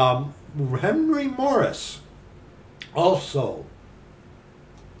 Henry Morris also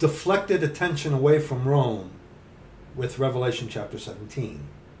deflected attention away from Rome with Revelation chapter 17.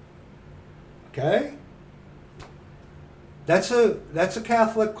 Okay? That's a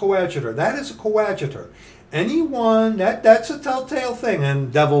Catholic coadjutor. That is a coadjutor. Anyone, that's a telltale thing,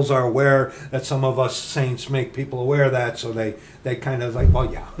 and devils are aware that some of us saints make people aware of that, so they kind of like,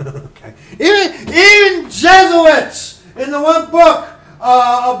 well, yeah, okay. Even Jesuits in the one book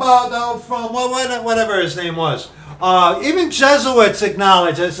about from whatever his name was, even Jesuits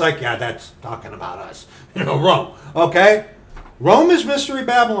acknowledge it's like, yeah, that's talking about us, Rome, okay? Rome is Mystery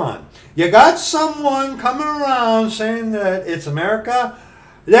Babylon. You got someone coming around saying that it's America.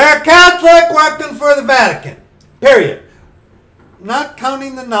 They're Catholic working for the Vatican. Period. Not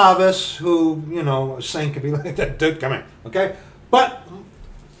counting the novice who, a saint could be like that. Dude, come here. Okay? But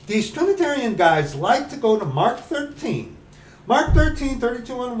these Trinitarian guys like to go to Mark 13. Mark 13,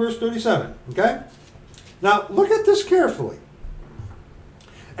 32 and verse 37. Okay? Now, look at this carefully.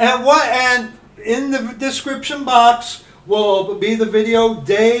 And in the description box will be the video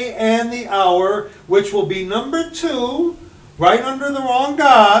day and the hour, which will be number 2, right under the wrong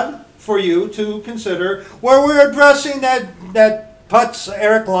God for you to consider, where we're addressing that putz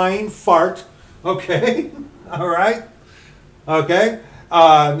Eric lying fart. Okay? All right? Okay?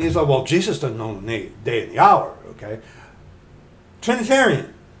 He's like, well, Jesus doesn't know the day and the hour. Okay?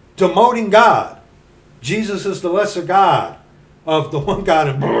 Trinitarian, demoting God. Jesus is the lesser God of the one God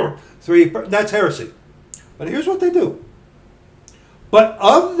and 3. That's heresy. But here's what they do. But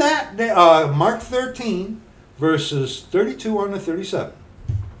of that, Mark 13, verses 32 on to 37.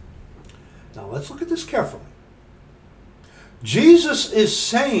 Now let's look at this carefully. Jesus is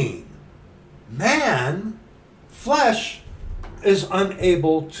saying, man, flesh, is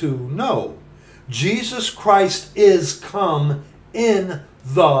unable to know. Jesus Christ is come in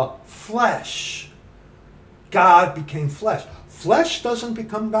the flesh. God became flesh. Flesh doesn't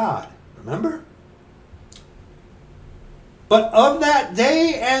become God. Remember? But of that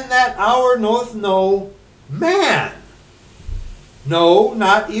day and that hour knoweth no man. No,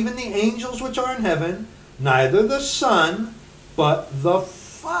 not even the angels which are in heaven, neither the Son, but the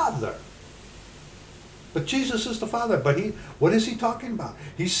Father. But Jesus is the Father. But what is he talking about?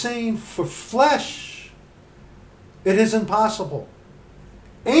 He's saying for flesh, it is impossible.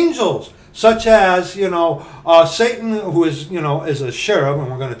 Angels, such as, Satan, who is, is a cherub, and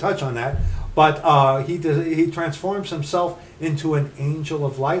we're going to touch on that, but he transforms himself into an angel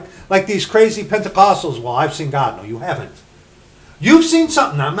of light. Like these crazy Pentecostals, well, I've seen God. No, you haven't. You've seen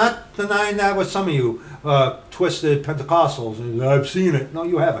something. I'm not denying that with some of you twisted Pentecostals. I've seen it. No,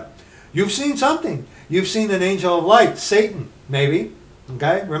 you haven't. You've seen something. You've seen an angel of light. Satan, maybe.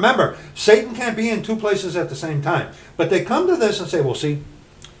 Okay? Remember, Satan can't be in 2 places at the same time. But they come to this and say, well, see,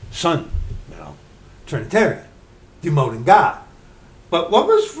 Son, Trinitarian, demoting God. But what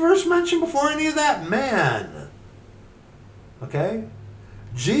was first mentioned before any of that? Man. Okay?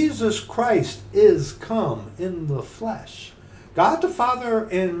 Jesus Christ is come in the flesh. God the Father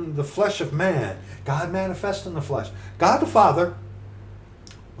in the flesh of man. God manifest in the flesh. God the Father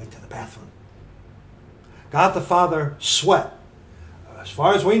went to the bathroom. God the Father sweat. As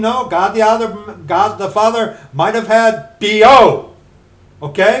far as we know, God the Father might have had BO.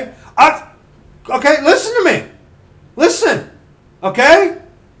 Okay? Okay, listen to me. Listen, okay?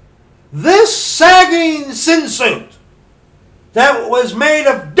 This sagging sin suit that was made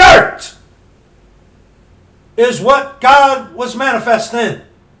of dirt is what God was manifest in.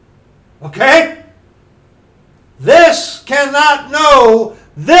 Okay? This cannot know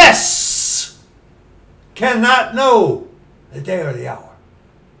the day or the hour.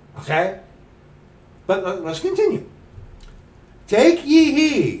 Okay? But let's continue. Take ye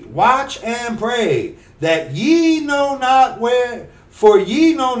heed, watch and pray, that ye know not where, for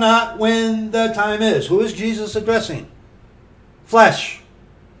ye know not when the time is. Who is Jesus addressing? Flesh.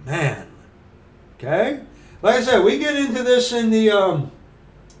 Man. Okay? Like I said, we get into this in the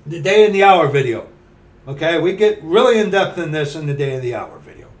day and the hour video. Okay? We get really in depth in this in the day and the hour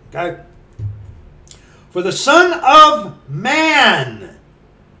video. Okay? For the Son of Man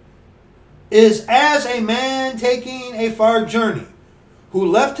is as a man taking a far journey, who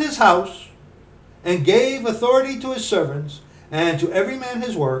left his house and gave authority to his servants and to every man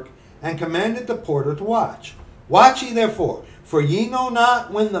his work, and commanded the porter to watch. Watch ye therefore, for ye know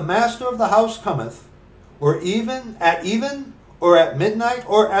not when the master of the house cometh, or even, or at midnight,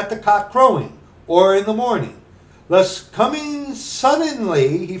 or at the cock crowing, or in the morning, lest coming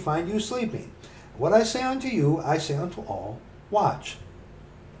suddenly he find you sleeping. What I say unto you, I say unto all, watch.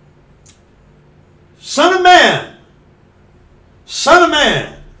 Son of man! Son of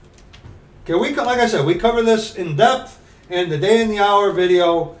man! Okay, like I said, we cover this in depth in the day and the hour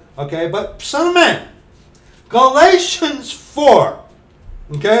video. Okay, but Son of man. Galatians 4.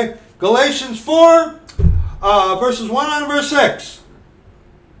 Okay, Galatians 4, verses 1 on verse 6.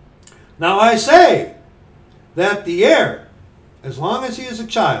 Now I say that the heir, as long as he is a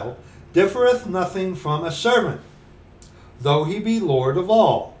child, differeth nothing from a servant, though he be Lord of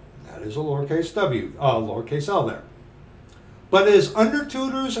all. That is a lowercase w, lowercase l there. But is under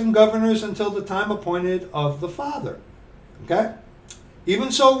tutors and governors until the time appointed of the Father. Okay?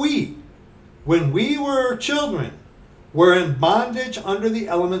 Even so we, when we were children, were in bondage under the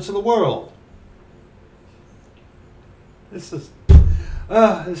elements of the world. This is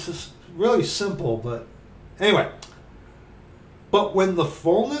really simple, but anyway. But when the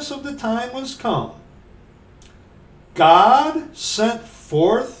fullness of the time was come, God sent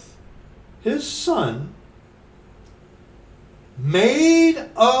forth his Son, made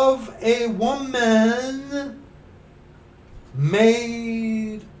of a woman,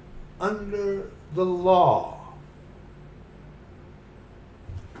 made under the law.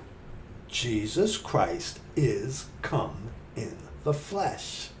 Jesus Christ is come in the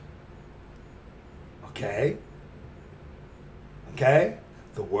flesh. Okay? Okay?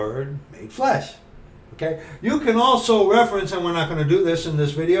 The Word made flesh. Okay? You can also reference, and we're not going to do this in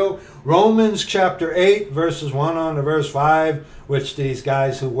this video, Romans chapter 8, verses 1 on to verse 5, which these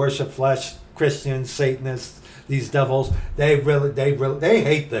guys who worship flesh, Christians, Satanists, these devils, they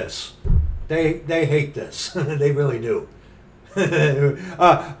hate this. They hate this. They really do.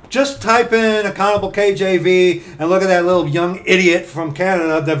 Just type in accountable KJV and look at that little young idiot from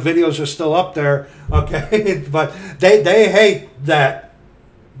Canada. The videos are still up there. Okay? But they hate that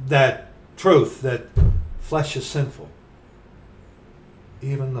truth that flesh is sinful.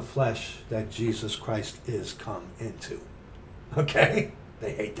 Even the flesh that Jesus Christ is come into. Okay?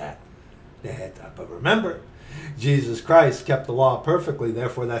 They hate that. They hate that. But remember, Jesus Christ kept the law perfectly,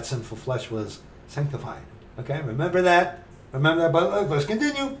 therefore that sinful flesh was sanctified. Okay? Remember that? Remember that? But let's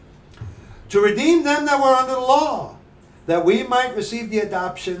continue. To redeem them that were under the law, that we might receive the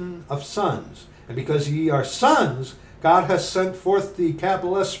adoption of sons. And because ye are sons, God has sent forth the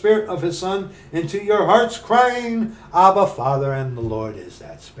capital S Spirit of his Son into your hearts, crying, Abba, Father, and the Lord is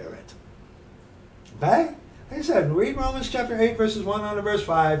that Spirit. Okay? Like I said, read Romans chapter 8, verses 1 on to verse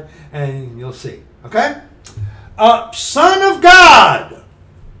 5, and you'll see. Okay? Son of God.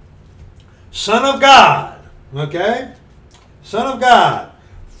 Son of God. Okay? Son of God.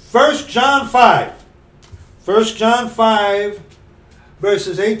 1 John 5. 1 John 5,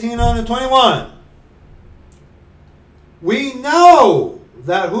 verses 18 on to 21. We know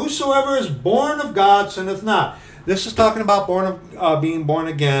that whosoever is born of God sinneth not. This is talking about being born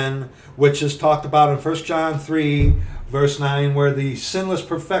again, which is talked about in 1 John 3, verse 9, where the sinless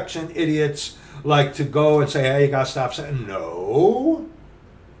perfection idiots like to go and say, hey, you got to stop saying, no.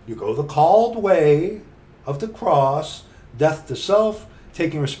 You go the called way of the cross, death to self,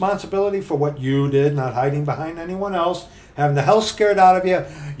 taking responsibility for what you did, not hiding behind anyone else, having the hell scared out of you.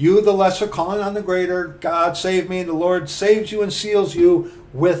 You, the lesser, calling on the greater. God save me. The Lord saves you and seals you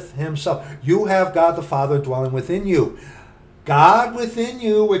with himself. You have God the Father dwelling within you. God within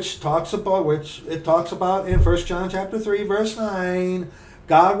you, which it talks about in 1 John chapter 3, verse 9.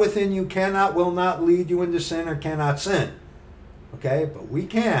 God within you cannot, will not lead you into sin or cannot sin. Okay, but we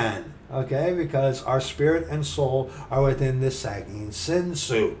can. Okay, because our spirit and soul are within this sagging sin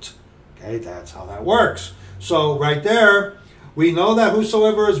suit. Okay, that's how that works. So right there, we know that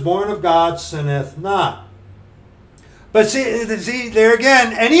whosoever is born of God sinneth not. But see there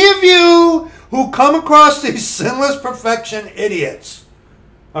again, any of you who come across these sinless perfection idiots,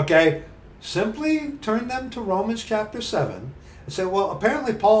 okay, simply turn them to Romans chapter 7 and say, well,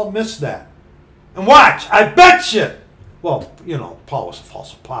 apparently Paul missed that. And watch, I bet you. Well, you know, Paul was a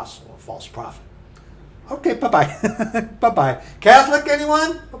false apostle, a false prophet. Okay, bye-bye. Bye-bye. Catholic,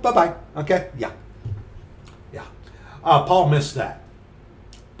 anyone? Bye-bye. Okay, yeah. Yeah. Paul missed that.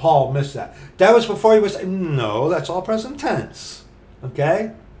 Paul missed that. That was before he was... No, that's all present tense.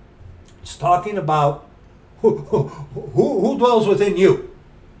 Okay? It's talking about who dwells within you.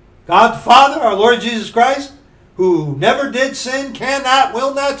 God the Father, our Lord Jesus Christ, who never did sin, cannot,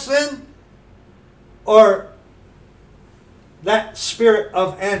 will not sin, or that spirit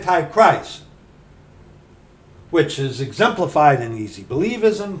of Antichrist, which is exemplified in easy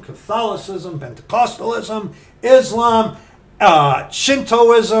believism, Catholicism, Pentecostalism, Islam,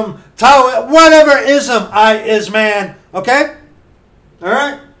 Shintoism, Taoism, whatever ism is man. Okay? All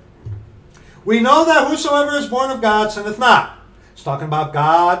right? We know that whosoever is born of God sinneth not. It's talking about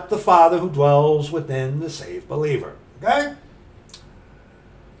God the Father who dwells within the saved believer. Okay?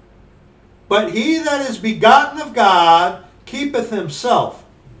 But he that is begotten of God keepeth himself,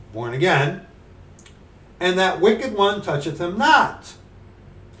 born again, and that wicked one toucheth him not.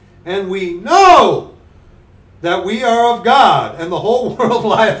 And we know that we are of God, and the whole world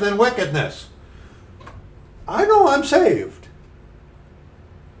lieth in wickedness. I know I'm saved.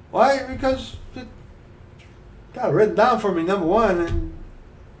 Why? Because it got it written down for me, number one, and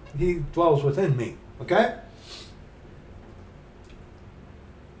he dwells within me. Okay?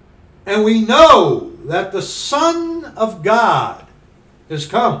 And we know that the Son of God is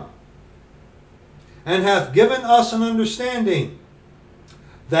come, and hath given us an understanding,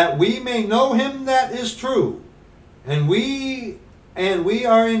 that we may know him that is true, and we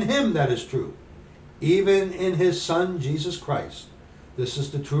are in him that is true, even in his Son Jesus Christ. This is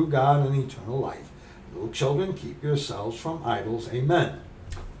the true God and eternal life. Little children, keep yourselves from idols. Amen.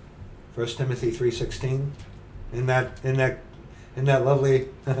 1 Timothy 3:16. In that lovely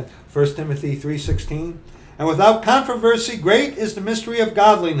 1 Timothy 3:16. And without controversy, great is the mystery of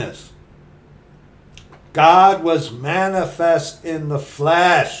godliness. God was manifest in the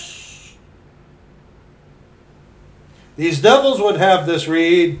flesh. These devils would have this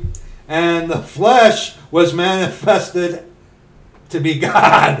read, and the flesh was manifested to be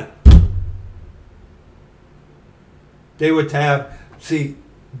God. They would have, see,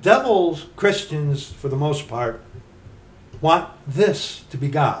 devils, Christians, for the most part, want this to be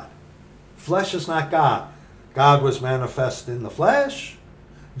God. Flesh is not God. God was manifest in the flesh.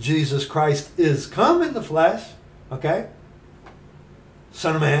 Jesus Christ is come in the flesh. Okay?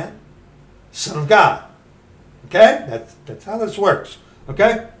 Son of man. Son of God. Okay? That's how this works.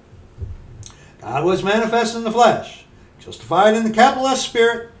 Okay? God was manifest in the flesh. Justified in the capital S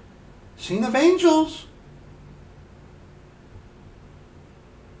Spirit. Seen of angels.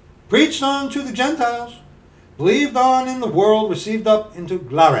 Preached on to the Gentiles. Believed on in the world. Received up into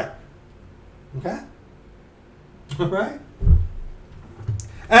glory. Okay? All right?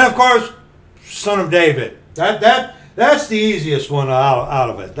 And of course, Son of David. That's the easiest one out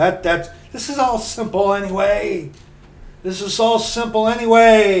of it. This is all simple anyway. This is all simple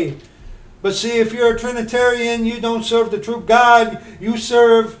anyway. But see, if you're a Trinitarian, you don't serve the true God. You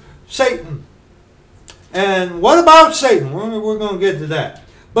serve Satan. And what about Satan? We're going to get to that.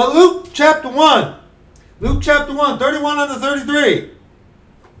 But Luke chapter 1. Luke chapter 1, 31 under 33.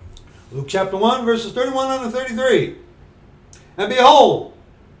 Luke chapter 1, verses 31 under 33. And behold,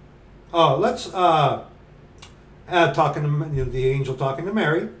 the angel talking to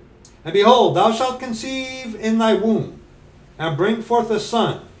Mary. And behold, thou shalt conceive in thy womb, and bring forth a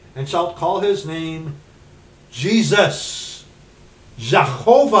son, and shalt call his name Jesus.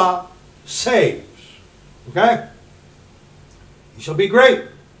 Jehovah saves. Okay? He shall be great,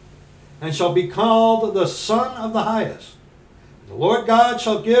 and shall be called the Son of the Highest. The Lord God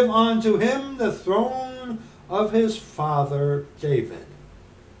shall give unto him the throne of his father David.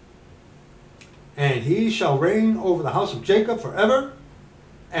 And he shall reign over the house of Jacob forever,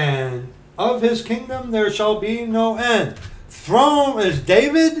 and of his kingdom there shall be no end. Throne is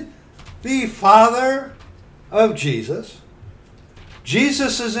David, the father of Jesus.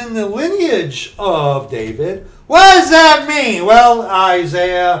 Jesus is in the lineage of David. What does that mean? Well,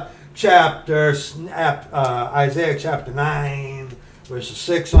 Isaiah chapter 9, verses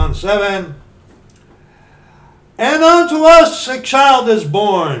 6 on 7. And unto us a child is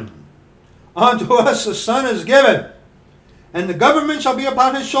born, unto us a son is given, and the government shall be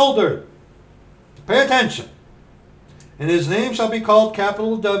upon his shoulder. Pay attention. And his name shall be called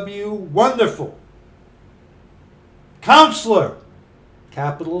capital W, Wonderful, Counselor,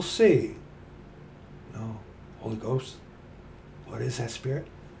 capital C. No, Holy Ghost. What is that spirit?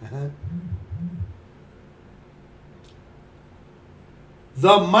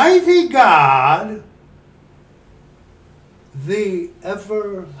 The mighty God, the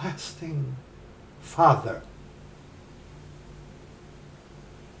everlasting Father,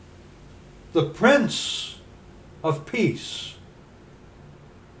 the Prince of Peace.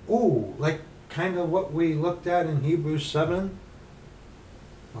 Ooh, like kind of what we looked at in Hebrews 7.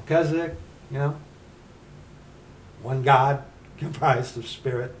 Melchizedek, you know. One God comprised of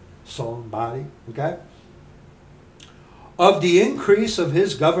spirit, soul, and body. Okay? Of the increase of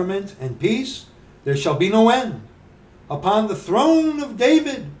his government and peace, there shall be no end, upon the throne of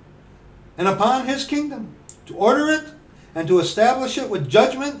David and upon his kingdom, to order it and to establish it with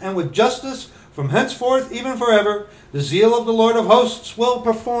judgment and with justice from henceforth even forever. The zeal of the Lord of hosts will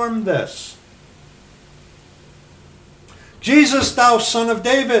perform this. Jesus, thou son of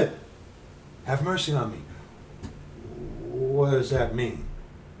David, have mercy on me. What does that mean?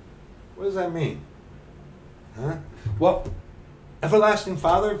 What does that mean? Huh? Well, everlasting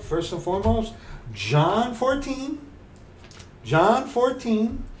Father, first and foremost, John 14,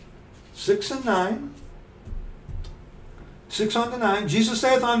 6 and 9. 6 unto 9. Jesus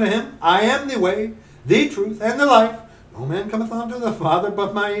saith unto him, I am the way, the truth, and the life. No man cometh unto the Father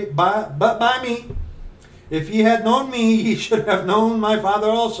but by me. If ye had known me, ye should have known my Father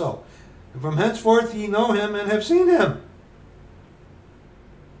also. And from henceforth ye know him and have seen him.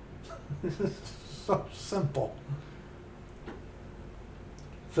 This is so simple.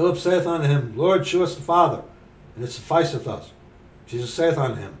 Philip saith unto him, Lord, shew us the Father, and it sufficeth us. Jesus saith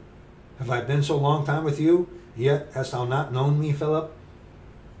unto him, Have I been so long time with you, yet hast thou not known me, Philip?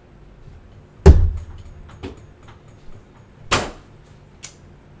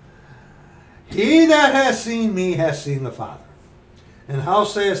 He that has seen me has seen the Father. And how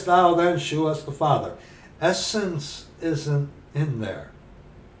sayest thou then, shew us the Father? Essence isn't in there.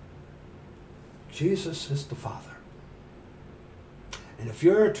 Jesus is the Father. And if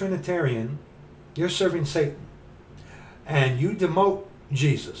you're a Trinitarian, you're serving Satan. And you demote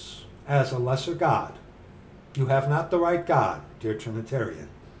Jesus as a lesser God. You have not the right God, dear Trinitarian.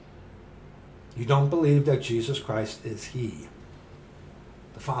 You don't believe that Jesus Christ is He,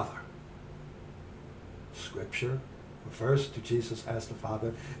 the Father. Scripture refers to Jesus as the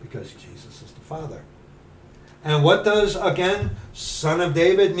Father because Jesus is the Father. And what does, again, Son of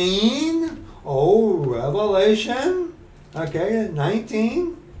David mean? Oh, Revelation. Okay,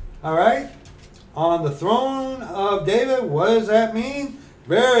 19. All right. On the throne of David. What does that mean?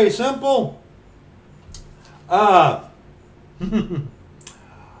 Very simple. And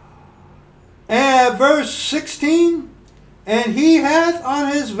verse 16. And he hath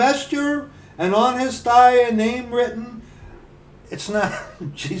on his vesture and on his thigh a name written. It's not,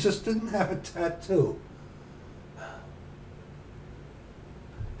 Jesus didn't have a tattoo.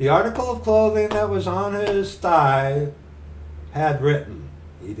 The article of clothing that was on his thigh had written.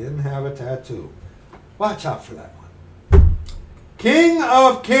 He didn't have a tattoo. Watch out for that one. King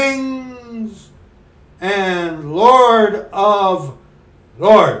of Kings and Lord of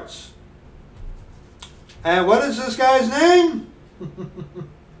Lords. And what is this guy's name?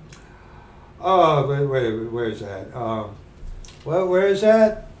 Oh, where's that? Where is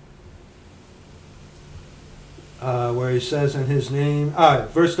that? Where he says in his name,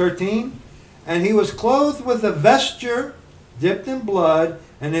 verse 13, and he was clothed with a vesture dipped in blood,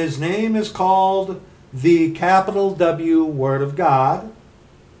 and his name is called the capital W Word of God.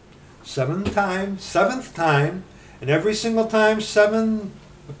 7 times, 7th time, and every single time 7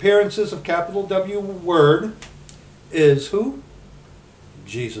 appearances of capital W Word is who?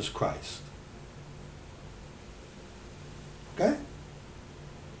 Jesus Christ. Okay?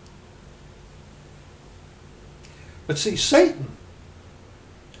 But see, Satan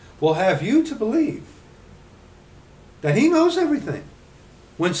will have you to believe that he knows everything,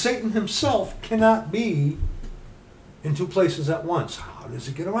 when Satan himself cannot be in 2 places at once. How does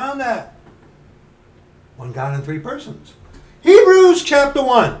he get around that? 1 God in 3 persons. Hebrews chapter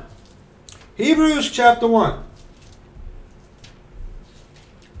 1. Hebrews chapter 1.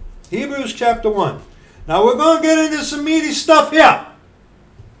 Hebrews chapter 1. Now we're going to get into some meaty stuff here.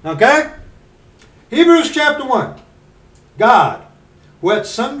 Okay? Hebrews chapter 1. God, who at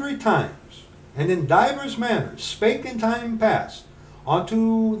sundry times and in divers manners spake in time past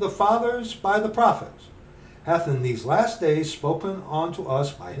unto the fathers by the prophets, hath in these last days spoken unto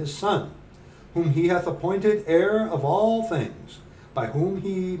us by his Son, whom he hath appointed heir of all things, by whom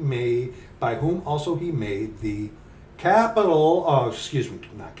also he made the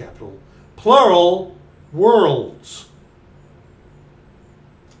plural worlds.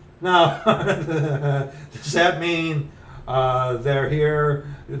 Now, does that mean they're here,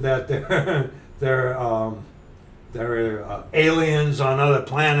 that they're aliens on other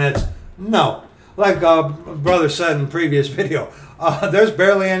planets? No. Like Brother said in previous video, there's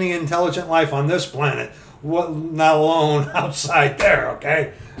barely any intelligent life on this planet, not alone outside there,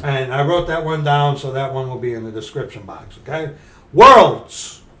 okay? And I wrote that one down, so that one will be in the description box, okay?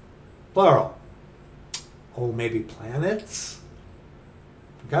 Worlds, plural. Oh, maybe planets?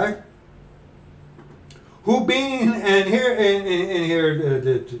 Okay? Who being, and here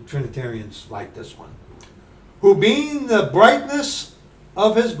the Trinitarians like this one, who being the brightness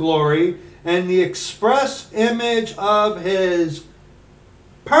of his glory and the express image of his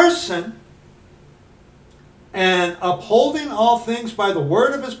person, and upholding all things by the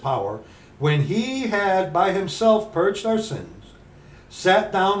word of his power, when he had by himself purged our sins,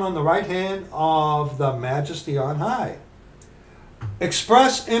 sat down on the right hand of the majesty on high.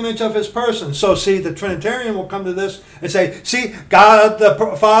 Express image of his person. So see, the Trinitarian will come to this and say, see, God the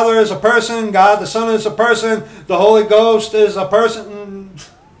Father is a person, God the Son is a person, the Holy Ghost is a person.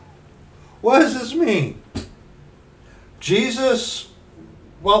 What does this mean? Jesus,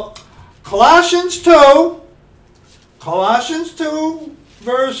 well, Colossians 2,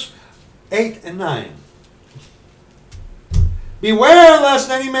 verse 8 and 9. Beware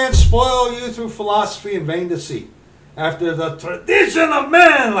lest any man spoil you through philosophy and vain deceit, after the tradition of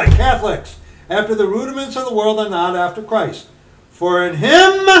men, like Catholics, after the rudiments of the world, and not after Christ. For in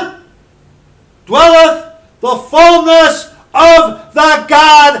him dwelleth the fullness of the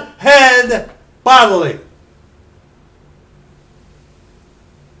Godhead bodily.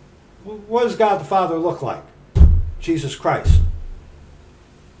 What does God the Father look like? Jesus Christ.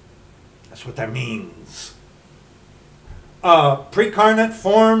 That's what that means. Precarnate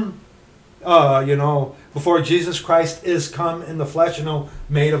form, before Jesus Christ is come in the flesh,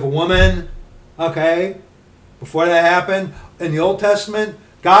 made of a woman. Okay? Before that happened, in the Old Testament,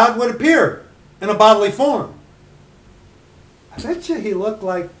 God would appear in a bodily form. I bet you he looked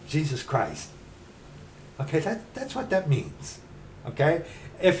like Jesus Christ. Okay, that's what that means. Okay?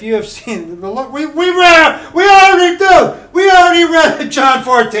 If you have seen the look, we already do. We already read it, John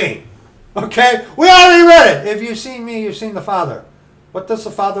 14. Okay? We already read it. If you've seen me, you've seen the Father. What does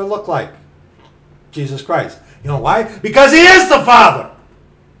the Father look like? Jesus Christ. You know why? Because he is the Father.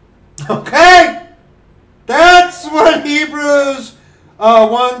 Okay? That's what Hebrews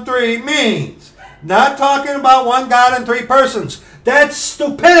 1:3 means. Not talking about one God in three persons. That's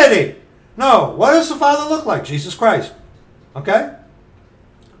stupidity. No. What does the Father look like? Jesus Christ. Okay?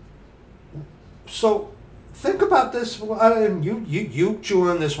 So, think about this, and you chew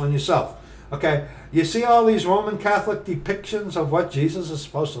on this one yourself. Okay? You see all these Roman Catholic depictions of what Jesus is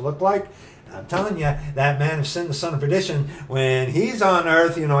supposed to look like? And I'm telling you, that man of sin, the son of perdition, when he's on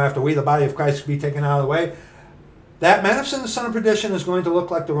earth, after we, the body of Christ, be taken out of the way, that man of sin, the son of perdition, is going to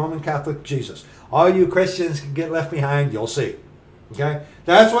look like the Roman Catholic Jesus. All you Christians can get left behind, you'll see. Okay?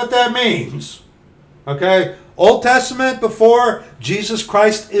 That's what that means. Okay? Old Testament, before Jesus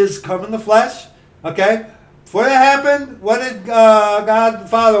Christ is come in the flesh. Okay? Before that happened, what did God the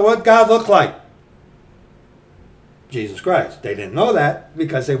Father, what God look like? Jesus Christ. They didn't know that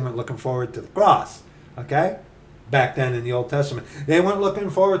because they weren't looking forward to the cross. Okay? Back then in the Old Testament. They weren't looking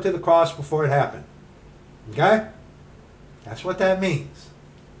forward to the cross before it happened. Okay? That's what that means.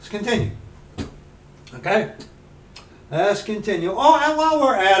 Let's continue. Okay? Let's continue. Oh, and while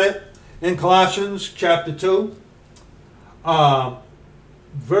we're at it, in Colossians chapter 2,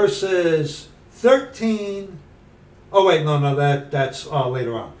 verses 13. Oh, wait, no, that's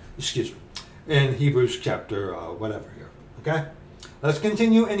later on. Excuse me. In Hebrews chapter whatever here. Okay? Let's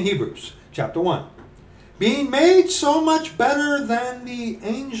continue in Hebrews chapter 1. Being made so much better than the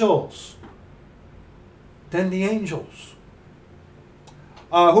angels. Than the angels.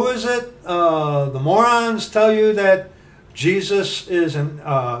 Who is it? The morons tell you that Jesus is an...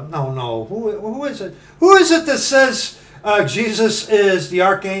 no. Who is it? Who is it that says Jesus is the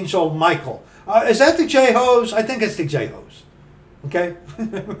Archangel Michael? Is that the J-Hos? I think it's the J-Hos. Okay?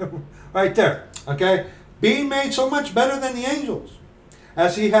 Right there. Okay? Being made so much better than the angels,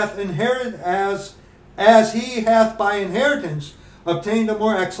 as he hath inherited, as he hath by inheritance obtained a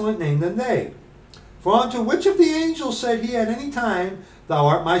more excellent name than they. For unto which of the angels said he at any time, Thou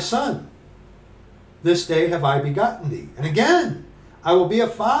art my son, this day have I begotten thee? And again, I will be a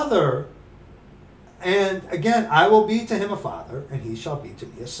father, and again, I will be to him a father, and he shall be to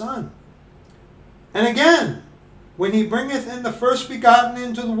me a son. And again, when he bringeth in the first begotten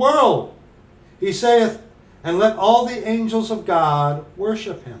into the world, he saith, and let all the angels of God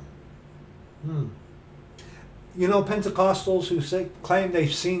worship him. You know, Pentecostals who claim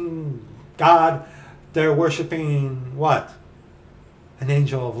they've seen God, they're worshiping what? An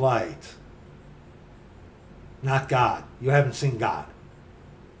angel of light. Not God. You haven't seen God.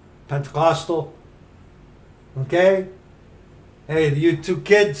 Pentecostal. Okay? Hey, you two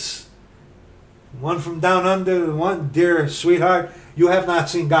kids, one from down under, one dear sweetheart, you have not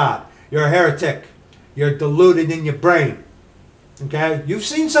seen God. You're a heretic. You're deluded in your brain. Okay? You've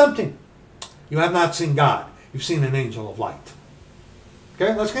seen something. You have not seen God. You've seen an angel of light.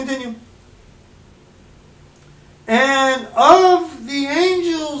 Okay, let's continue. And of the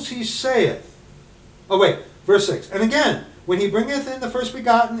angels he saith. Oh wait, verse 6. And again, when he bringeth in the first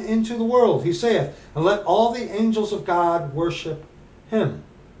begotten into the world, he saith, and let all the angels of God worship him.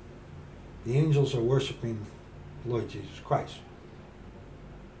 The angels are worshiping the Lord Jesus Christ.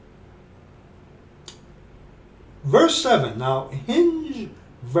 Verse 7. Now hinge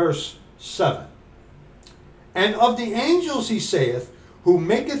verse 7. And of the angels he saith, who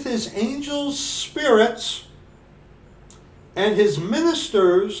maketh his angels spirits, and his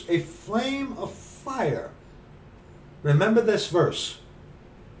ministers a flame of fire. Remember this verse.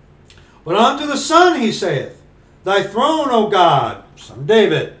 But unto the Son he saith, thy throne, O God, son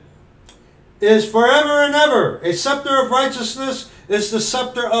David, is forever and ever. A scepter of righteousness is the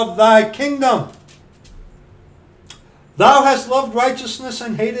scepter of thy kingdom. Thou hast loved righteousness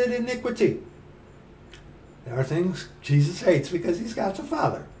and hated iniquity. There are things Jesus hates because he's God's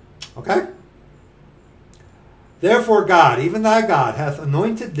Father. Okay? Therefore God, even thy God, hath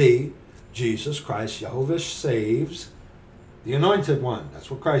anointed thee, Jesus Christ, Jehovah saves, the anointed one. That's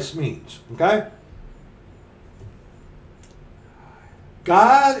what Christ means. Okay?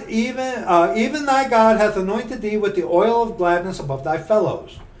 God, even thy God, hath anointed thee with the oil of gladness above thy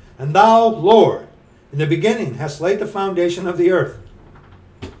fellows. And thou, Lord, in the beginning hast laid the foundation of the earth.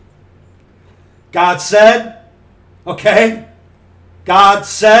 God said, okay? God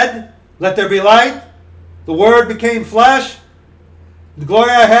said, let there be light. The Word became flesh. The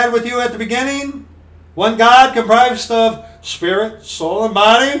glory I had with you at the beginning. One God comprised of spirit, soul, and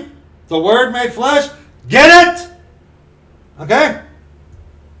body. The Word made flesh. Get it? Okay?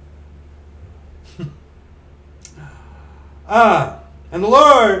 And the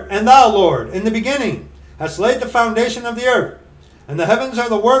Lord, and thou, Lord, in the beginning hast laid the foundation of the earth. And the heavens are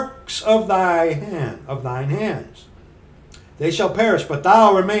the works of thine hands. They shall perish, but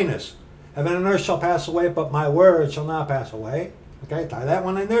thou remainest. Heaven and earth shall pass away, but my word shall not pass away. Okay, tie that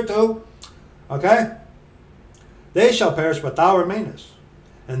one in there too. Okay? They shall perish, but thou remainest.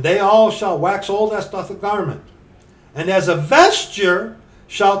 And they all shall wax old as doth a garment. And as a vesture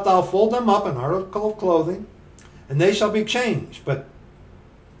shalt thou fold them up, an article of clothing, and they shall be changed. But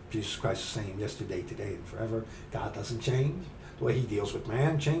Jesus Christ is the same yesterday, today, and forever. God doesn't change. The way he deals with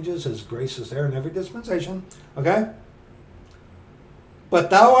man changes. His grace is there in every dispensation. Okay? But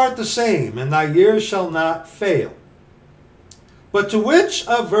thou art the same, and thy years shall not fail. But to which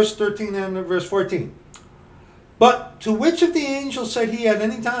of, verse 13 and verse 14, but to which of the angels said he at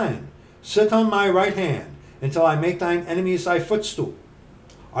any time, sit on my right hand, until I make thine enemies thy footstool?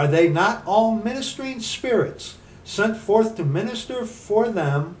 Are they not all ministering spirits, sent forth to minister for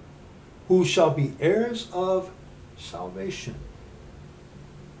them who shall be heirs of salvation?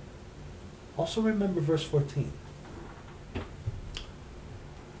 Also remember verse 14.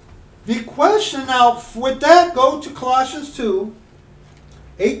 The question now, with that, go to Colossians 2,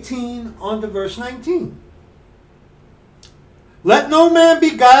 18 on to verse 19. Let no man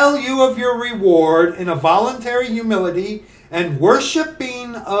beguile you of your reward in a voluntary humility and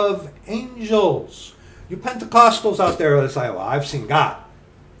worshiping of angels. You Pentecostals out there that say, well, I've seen God.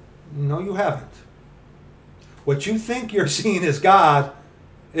 No, you haven't. What you think you're seeing as God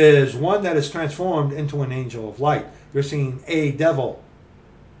is one that is transformed into an angel of light. You're seeing a devil.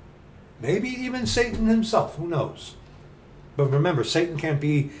 Maybe even Satan himself. Who knows? But remember, Satan can't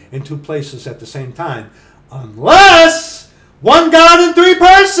be in two places at the same time unless one God in three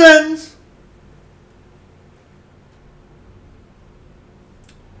persons.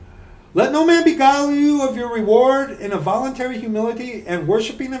 Let no man beguile you of your reward in a voluntary humility and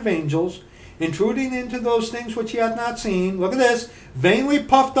worshiping of angels, intruding into those things which he hath not seen. Look at this. Vainly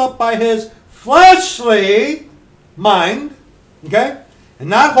puffed up by his fleshly mind. Okay? And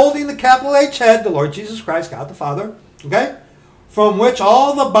not holding the capital H head, the Lord Jesus Christ, God the Father. Okay? From which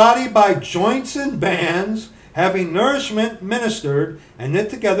all the body by joints and bands having nourishment ministered and knit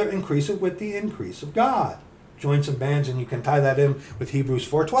together increaseth with the increase of God. Joints and bands, and you can tie that in with Hebrews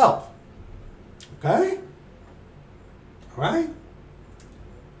 4:12. Okay? All right?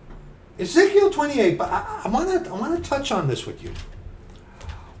 Ezekiel 28, but I want to touch on this with you.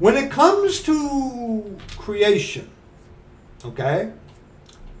 When it comes to creation, okay?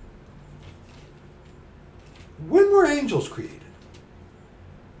 When were angels created?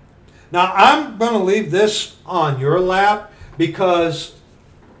 Now, I'm going to leave this on your lap because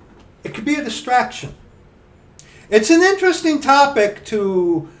it could be a distraction. It's an interesting topic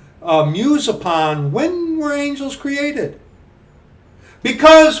to muse upon. When were angels created?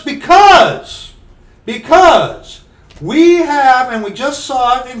 Because we have, and we just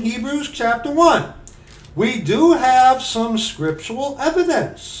saw it in Hebrews chapter 1, we do have some scriptural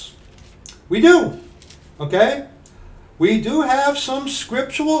evidence. We do. Okay? We do have some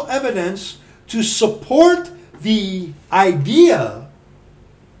scriptural evidence to support the idea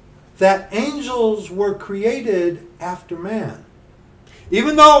that angels were created after man.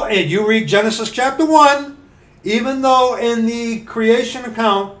 Even though, and you read Genesis chapter 1, even though in the creation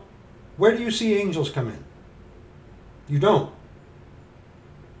account, where do you see angels come in? You don't.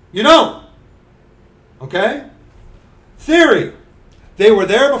 You don't. Okay? Theory. They were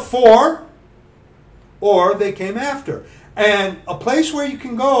there before, or they came after. And a place where you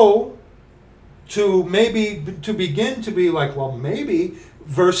can go to maybe, to begin to be like, well, maybe,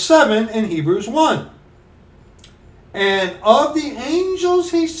 verse 7 in Hebrews 1. And of the angels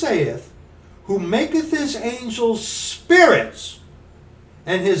he saith, who maketh his angels spirits,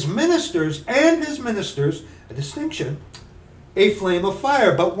 and his ministers, a distinction, a flame of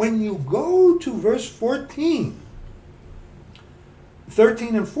fire. But when you go to verse 13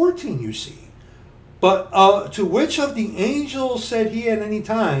 and 14, you see, but to which of the angels said he at any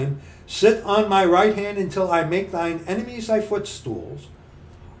time, sit on my right hand until I make thine enemies thy footstools?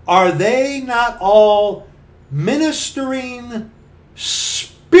 Are they not all ministering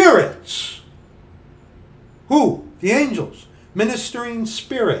spirits? Who? The angels. Ministering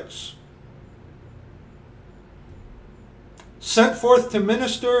spirits. Sent forth to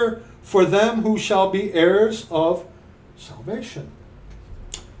minister for them who shall be heirs of salvation.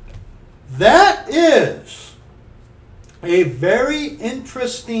 That is a very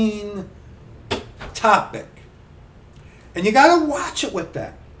interesting topic. And you got to watch it with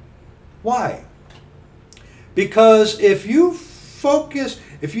that. Why? Because if you focus,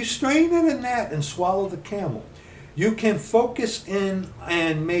 if you strain at a gnat and swallow the camel, you can focus in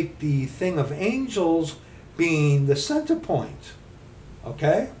and make the thing of angels being the center point.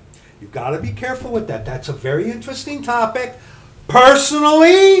 Okay? You've got to be careful with that. That's a very interesting topic.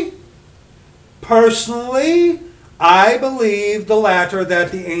 Personally, I believe the latter,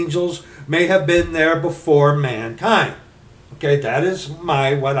 that the angels may have been there before mankind. Okay, that is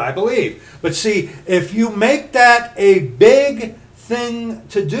what I believe. But see, if you make that a big thing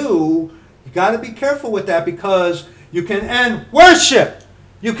to do, you got to be careful with that, because you can end worship.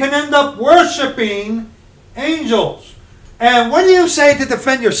 You can end up worshiping angels. And what do you say to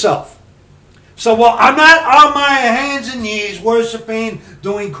defend yourself? So, well, I'm not on my hands and knees worshiping,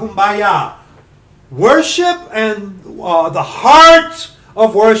 doing kumbaya. Worship and the heart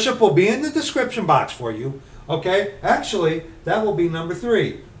of worship will be in the description box for you. Okay? Actually, that will be number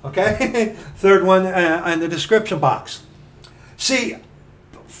 3. Okay? Third one in the description box. See,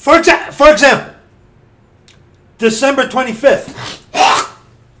 for example, December 25th,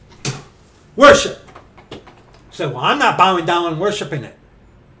 worship. So, well, I'm not bowing down and worshiping it.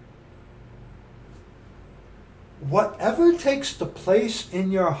 Whatever takes the place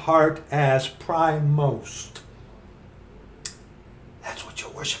in your heart as primemost, that's what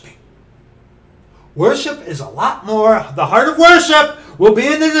you're worshiping. Worship is a lot more. The heart of worship will be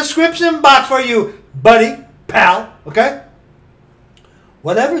in the description box for you, buddy, pal, okay?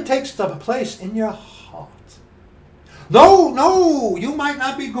 Whatever takes the place in your heart. No, you might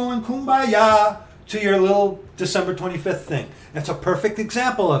not be going kumbaya to your little December 25th thing. That's a perfect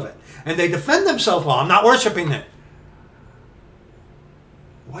example of it. And they defend themselves, well, I'm not worshiping it.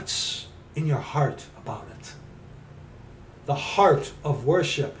 What's in your heart about it? The heart of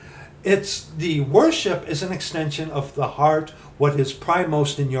worship. The worship is an extension of the heart, what is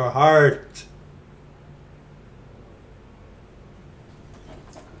primemost in your heart.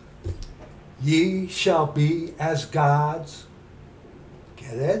 Ye shall be as gods.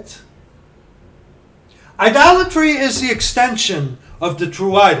 Get it? Idolatry is the extension of the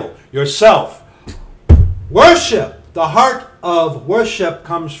true idol, yourself. Worship, the heart of worship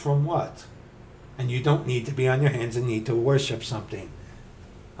comes from what? And you don't need to be on your hands and knees to worship something.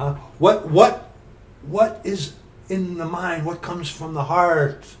 What what is in the mind, what comes from the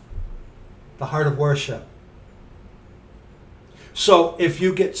heart of worship. So if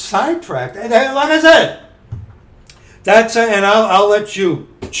you get sidetracked, and like I said, that's it, and I'll let you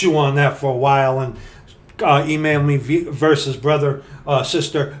chew on that for a while and email me verses, brother,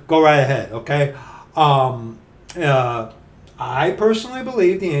 sister, go right ahead, okay? I personally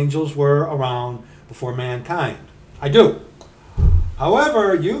believe the angels were around before mankind. I do.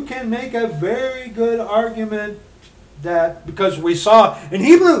 However, you can make a very good argument that, because we saw in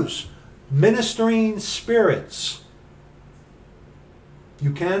Hebrews, ministering spirits.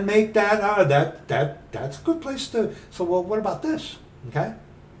 You can make that, that's a good place to, so well, what about this? Okay?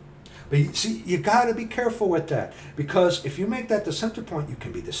 But you see, you got to be careful with that, because if you make that the center point, you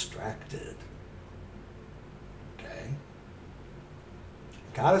can be distracted. Okay?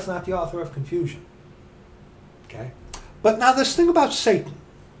 God is not the author of confusion. Okay? But now this thing about Satan.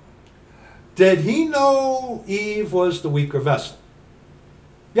 Did he know Eve was the weaker vessel?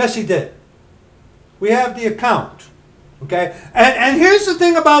 Yes, he did. We have the account. Okay? And here's the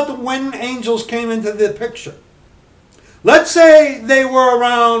thing about when angels came into the picture. Let's say they were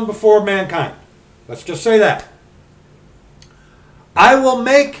around before mankind. Let's just say that. I will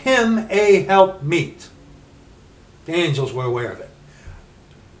make him a helpmeet. The angels were aware of it.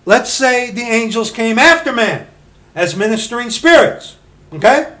 Let's say the angels came after man as ministering spirits.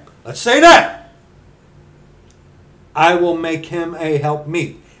 Okay? Let's say that. I will make him a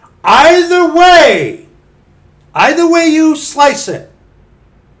helpmeet. Either way you slice it,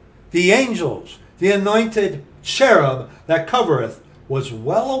 the angels, the anointed cherub that covereth, was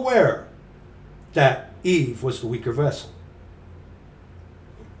well aware that Eve was the weaker vessel.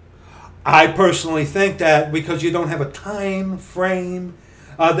 I personally think that because you don't have a time frame,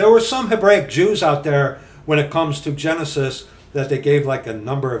 there were some Hebraic Jews out there when it comes to Genesis that they gave like a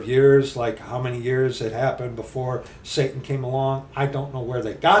number of years, like how many years it happened before Satan came along. I don't know where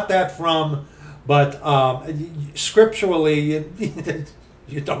they got that from, but scripturally,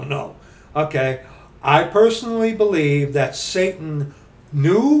 you don't know. Okay, I personally believe that Satan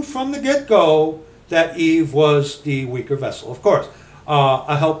knew from the get-go that Eve was the weaker vessel. Of course,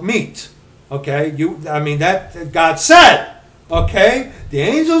 a helpmeet. Okay, that God said. Okay, the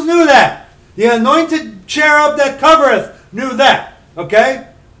angels knew that. The anointed cherub that covereth knew that. Okay?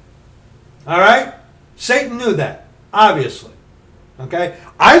 All right? Satan knew that, obviously. Okay?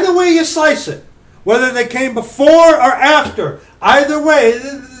 Either way you slice it, whether they came before or after, either way,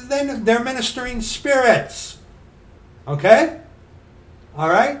 they're ministering spirits. Okay? All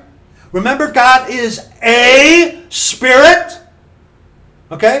right? Remember, God is a spirit.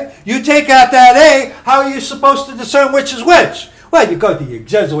 Okay? You take out that A, how are you supposed to discern which is which? Well, you go to your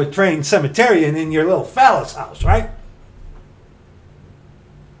Jesuit-trained cemeterian in your little phallus house, right?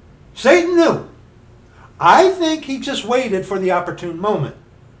 Satan knew. I think he just waited for the opportune moment.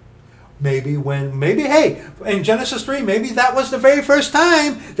 Maybe, hey, in Genesis 3, maybe that was the very first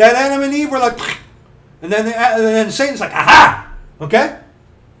time that Adam and Eve were like, and then Satan's like, aha! Okay?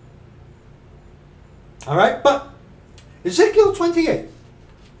 All right, but Ezekiel 28.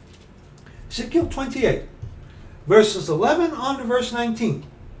 Ezekiel 28, verses 11 on to verse 19.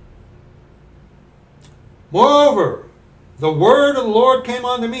 Moreover, the word of the Lord came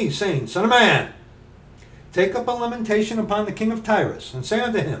unto me, saying, Son of man, take up a lamentation upon the king of Tyrus, and say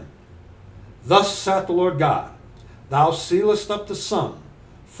unto him, Thus saith the Lord God, Thou sealest up the sun,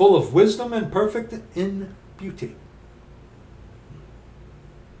 full of wisdom and perfect in beauty.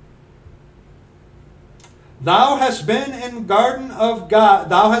 Thou hast been in garden of God.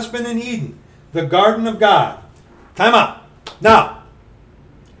 Thou hast been in Eden, the garden of God. Time out. Now,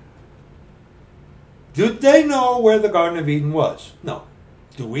 did they know where the Garden of Eden was? No.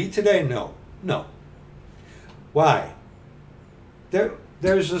 Do we today know? No. Why?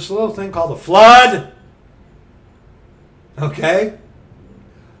 There's this little thing called a flood. Okay?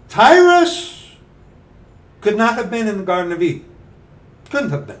 Tyrus could not have been in the Garden of Eden. Couldn't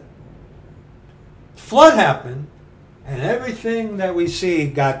have been. Flood happened, and everything that we see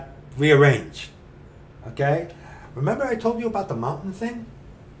got rearranged. Okay? Remember I told you about the mountain thing?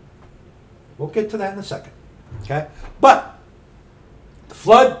 We'll get to that in a second. Okay? But the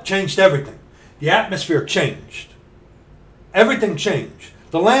flood changed everything. The atmosphere changed. Everything changed.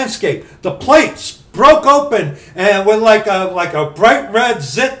 The landscape, the plates broke open and with like a bright red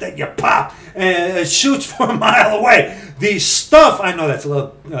zit that you pop and it shoots for a mile away. The stuff, I know that's a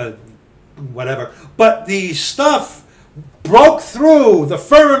little whatever, but the stuff broke through the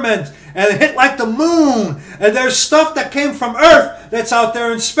firmament and hit like the moon. And there's stuff that came from Earth that's out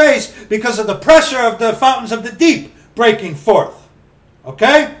there in space because of the pressure of the fountains of the deep breaking forth.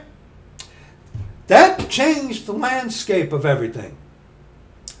 Okay? That changed the landscape of everything.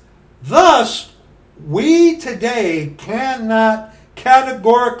 Thus, we today cannot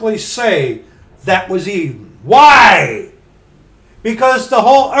categorically say that was Eden. Why? Because the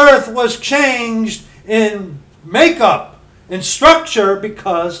whole earth was changed in makeup, in structure,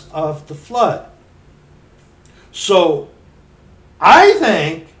 because of the flood. So, I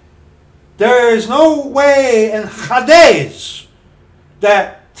think there is no way in Hades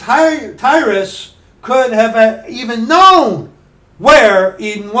that Tyrus could have even known where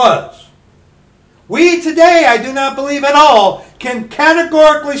Eden was. We today, I do not believe at all, can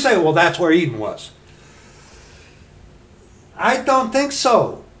categorically say, well, that's where Eden was. I don't think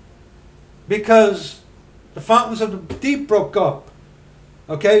so. Because the fountains of the deep broke up.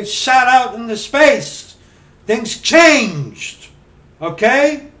 Okay? Shot out into space. Things changed.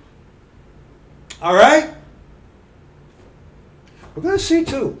 Okay? Alright? We're going to see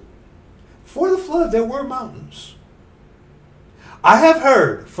too. Before the flood, there were mountains. I have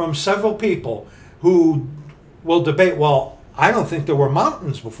heard from several people who will debate, well, I don't think there were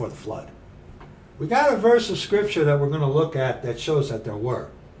mountains before the flood. We got a verse of scripture that we're going to look at that shows that there were.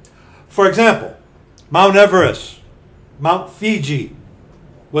 For example, Mount Everest, Mount Fiji,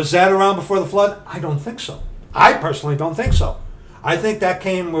 was that around before the flood? I don't think so. I personally don't think so. I think that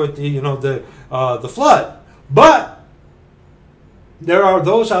came with the flood. But there are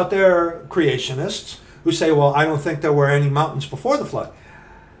those out there, creationists, who say, well, I don't think there were any mountains before the flood.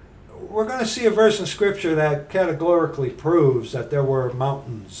 We're going to see a verse in Scripture that categorically proves that there were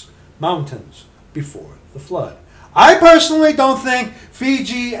mountains before the flood. I personally don't think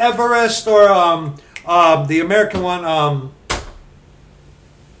Fiji, Everest, or the American one,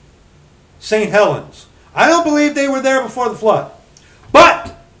 St. Helens. I don't believe they were there before the flood.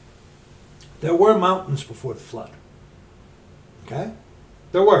 But there were mountains before the flood. Okay?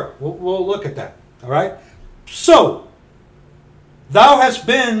 There were. We'll look at that. All right? So, thou hast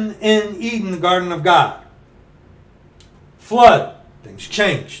been in Eden, the garden of God. Flood. Things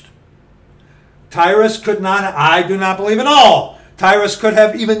changed. Tyrus could not, I do not believe at all, Tyrus could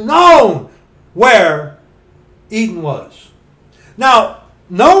have even known where Eden was. Now,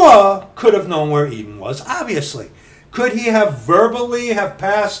 Noah could have known where Eden was, obviously. Could he have verbally have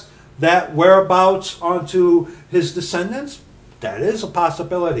passed that whereabouts onto his descendants? That is a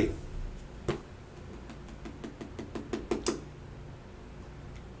possibility.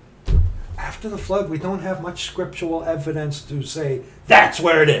 After the flood, we don't have much scriptural evidence to say that's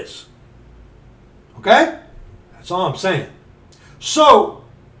where it is. Okay? That's all I'm saying. So,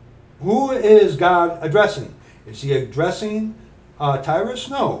 who is God addressing? Is he addressing Tyrus?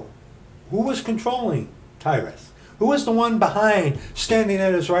 No. Who was controlling Tyrus? Who was the one behind, standing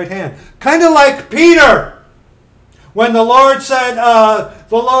at his right hand? Kind of like Peter. When the Lord said,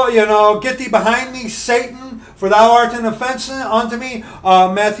 get thee behind me, Satan, for thou art an offense unto me.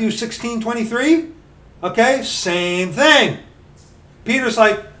 Matthew 16:23. Okay? Same thing. Peter's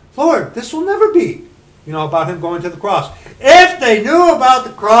like, Lord, this will never be. About him going to the cross. If they knew about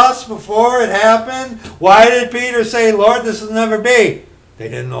the cross before it happened, why did Peter say, Lord, this will never be? They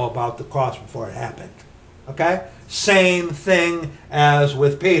didn't know about the cross before it happened. Okay? Same thing as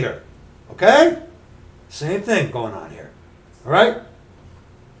with Peter. Okay? Same thing going on here. All right?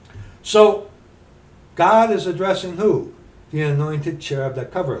 So, God is addressing who? The anointed cherub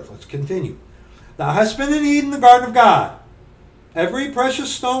that covereth. Let's continue. Thou hast been in Eden, the garden of God. Every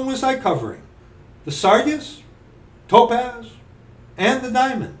precious stone was thy covering. The sardius, topaz, and the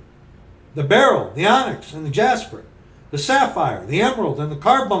diamond, the beryl, the onyx, and the jasper, the sapphire, the emerald, and the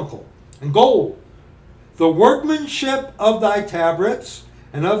carbuncle, and gold, the workmanship of thy tabrets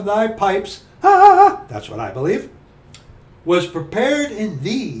and of thy pipes, that's what I believe, was prepared in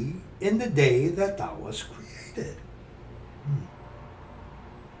thee in the day that thou wast created.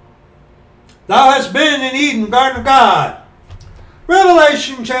 Thou hast been in Eden, garden of God.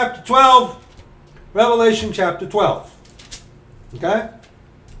 Revelation chapter 12. Revelation chapter 12. Okay?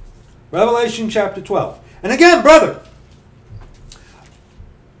 Revelation chapter 12. And again, brother,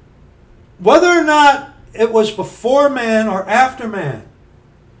 whether or not it was before man or after man,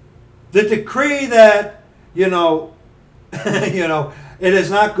 the decree that, it is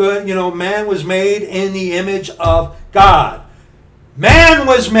not good, man was made in the image of God. Man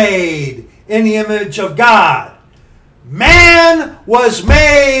was made in the image of God. Man was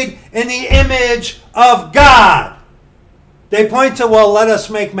made in the image of God. They point to, well, let us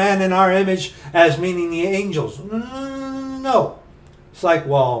make man in our image as meaning the angels. No. It's like,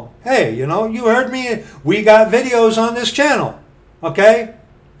 well, hey, you heard me. We got videos on this channel. Okay?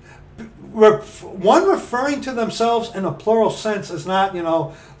 One referring to themselves in a plural sense is not,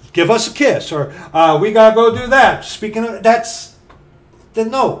 give us a kiss, or we got to go do that. Speaking of,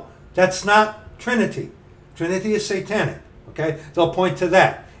 no, that's not Trinity. Trinity is satanic, okay? They'll point to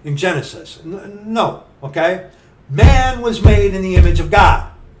that in Genesis. No, okay? Man was made in the image of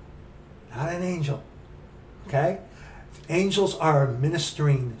God, not an angel, okay? Angels are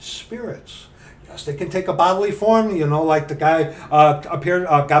ministering spirits. Yes, they can take a bodily form, like the guy appeared,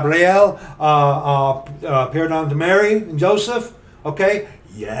 Gabriel appeared unto Mary and Joseph, okay?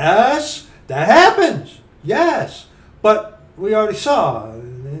 Yes, that happens, yes. But we already saw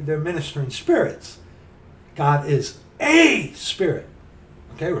they're ministering spirits. God is a spirit,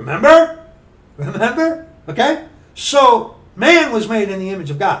 okay? Remember? Okay? So, man was made in the image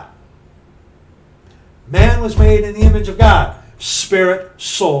of God. Man was made in the image of God. Spirit,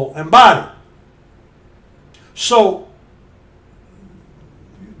 soul, and body. So,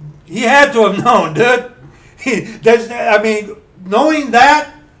 he had to have known, dude. Knowing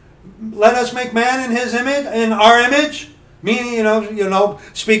that, let us make man in his image, in our image, meaning,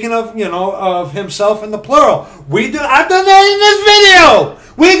 speaking of, of himself in the plural. I've done that in this video.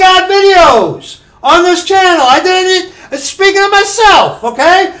 We got videos on this channel. I did it speaking of myself,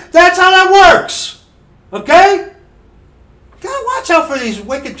 okay? That's how that works, okay? God, watch out for these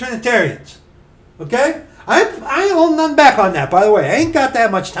wicked Trinitarians, okay? I ain't holding nothing back on that, by the way. I ain't got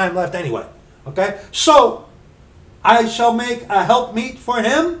that much time left anyway, okay? So, I shall make a helpmeet for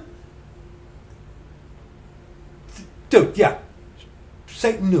him. Dude, yeah.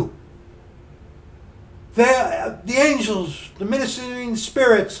 Satan knew. The angels, the ministering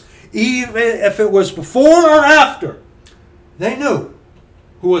spirits, even if it was before or after, they knew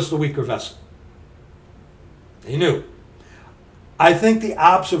who was the weaker vessel. They knew. I think the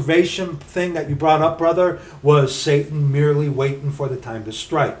observation thing that you brought up, brother, was Satan merely waiting for the time to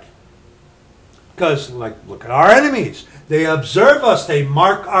strike. Because, look at our enemies. They observe us. They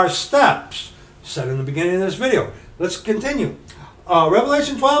mark our steps. Said in the beginning of this video. Let's continue.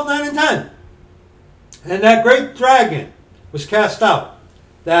 Revelation 12, 9, and 10. And that great dragon was cast out.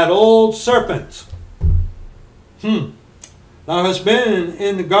 That old serpent. Thou hast been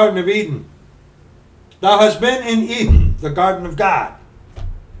in the Garden of Eden. Thou hast been in Eden, the garden of God.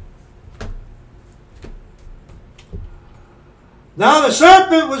 Now the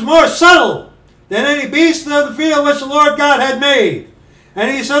serpent was more subtle than any beast of the field which the Lord God had made. And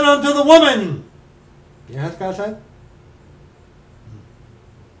he said unto the woman, yeah, that's God said,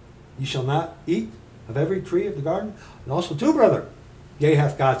 ye shall not eat of every tree of the garden. And also too, brother, yea,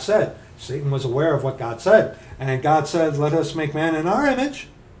 hath God said. Satan was aware of what God said. And God said, let us make man in our image.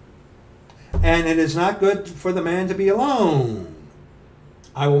 And it is not good for the man to be alone.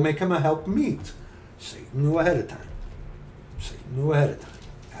 I will make him a helpmeet. Satan knew ahead of time. Satan knew ahead of time.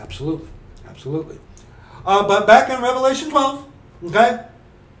 Absolutely. Absolutely. But back in Revelation 12, okay,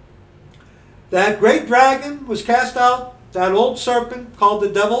 that great dragon was cast out, that old serpent called the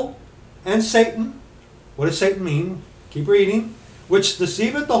devil and Satan. What does Satan mean? Keep reading. Which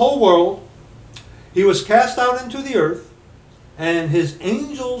deceiveth the whole world. He was cast out into the earth, and his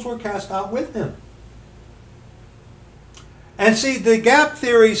angels were cast out with him. And see, the gap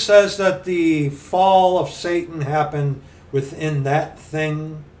theory says that the fall of Satan happened within that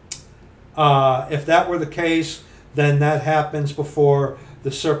thing. If that were the case, then that happens before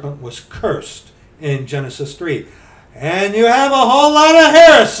the serpent was cursed in Genesis 3. And you have a whole lot of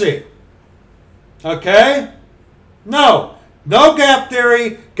heresy. Okay? No gap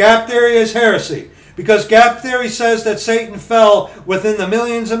theory. Gap theory is heresy. Because gap theory says that Satan fell within the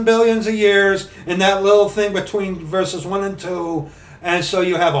millions and billions of years in that little thing between verses 1 and 2. And so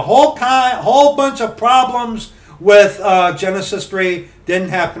you have a whole bunch of problems with Genesis 3. Didn't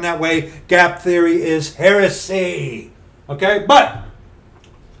happen that way. Gap theory is heresy. Okay? But,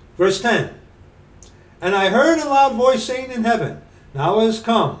 verse 10. And I heard a loud voice saying in heaven, now is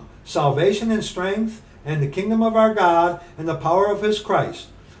come salvation and strength and the kingdom of our God and the power of his Christ.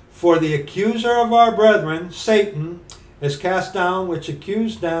 For the accuser of our brethren, Satan, is cast down, which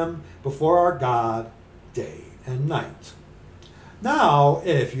accused them before our God day and night. Now,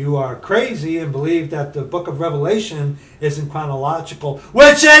 if you are crazy and believe that the book of Revelation isn't chronological,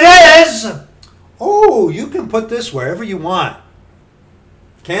 which it is, oh, you can put this wherever you want.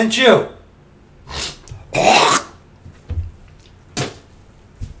 Can't you?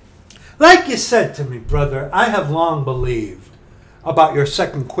 Like you said to me, brother, I have long believed about your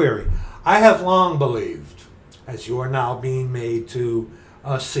second query. I have long believed, as you are now being made to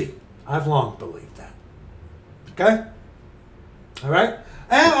see. I've long believed that. Okay? All right?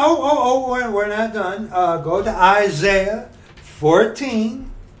 And, we're not done. Go to Isaiah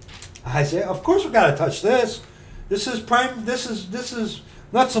 14. Isaiah, of course we got to touch this. This is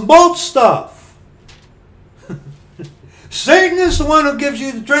nuts and bolts stuff. Satan is the one who gives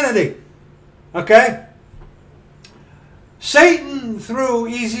you the Trinity. Okay? Satan, through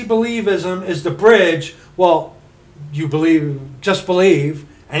easy believism, is the bridge. Well, you believe, just believe.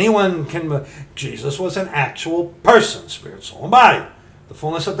 Anyone can. Jesus was an actual person, spirit, soul, and body. The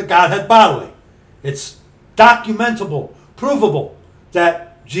fullness of the Godhead bodily. It's documentable, provable,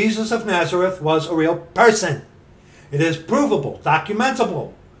 that Jesus of Nazareth was a real person. It is provable,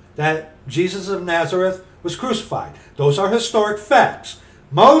 documentable, that Jesus of Nazareth was crucified. Those are historic facts.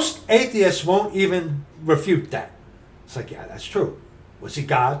 Most atheists won't even refute that. It's like, yeah, that's true. Was he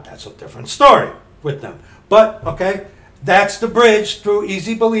God? That's a different story with them. But, okay, that's the bridge through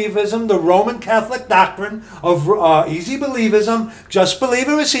easy believism, the Roman Catholic doctrine of easy believism. Just believe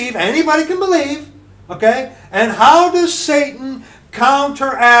and receive. Anybody can believe. Okay? And how does Satan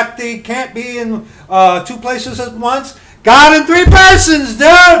counteract the can't be in two places at once? God in three persons,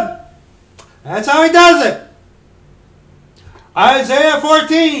 dude! That's how he does it. Isaiah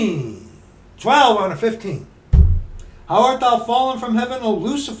 14, 12 on 15. How art thou fallen from heaven, O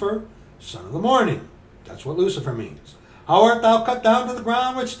Lucifer, son of the morning? That's what Lucifer means. How art thou cut down to the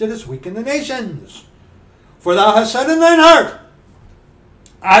ground, which didst weaken the nations? For thou hast said in thine heart,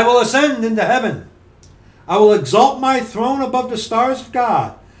 I will ascend into heaven. I will exalt my throne above the stars of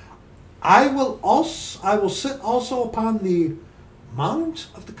God. I will sit also upon the mount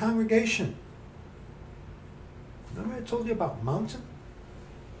of the congregation. Remember I told you about mountain?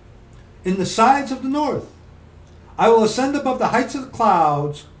 In the sides of the north. I will ascend above the heights of the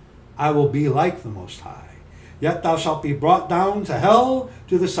clouds. I will be like the Most High. Yet thou shalt be brought down to hell,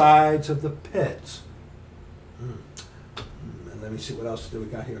 to the sides of the pit. And let me see what else do we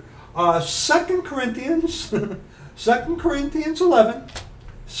got here. 2 Corinthians, 2 Corinthians 11.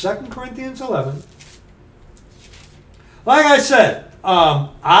 2 Corinthians 11. Like I said,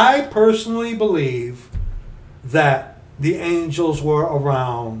 I personally believe that the angels were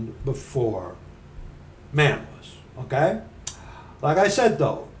around before man was. Okay? Like I said,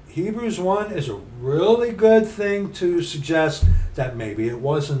 though, Hebrews 1 is a really good thing to suggest that maybe it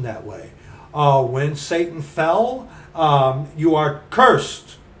wasn't that way. When Satan fell, you are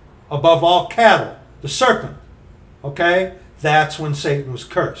cursed above all cattle, the serpent. Okay? That's when Satan was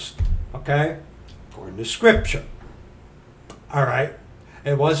cursed. Okay? According to Scripture. All right?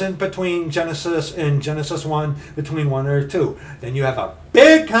 It wasn't between Genesis and Genesis 1, between 1 or 2. Then you have a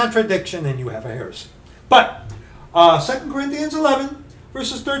big contradiction and you have a heresy. But 2 Corinthians 11,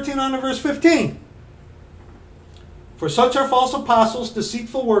 verses 13 on to verse 15. For such are false apostles,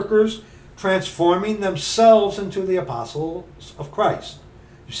 deceitful workers, transforming themselves into the apostles of Christ.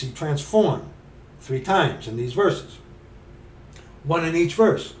 You see transform 3 times in these verses. 1 in each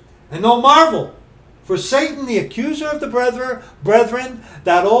verse. And no marvel, for Satan, the accuser of the brethren,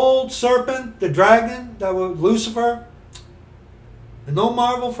 that old serpent, the dragon, that was Lucifer, and no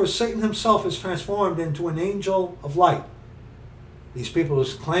marvel, for Satan himself is transformed into an angel of light. These people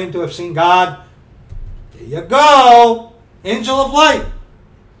who claim to have seen God, there you go, angel of light.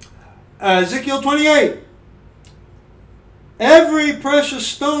 Ezekiel 28. Every precious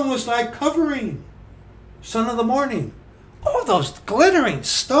stone was thy covering, son of the morning. Oh, those glittering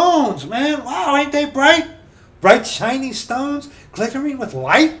stones, man. Wow, ain't they bright? Bright, shiny stones, glittering with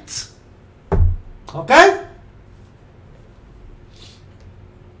light. Okay?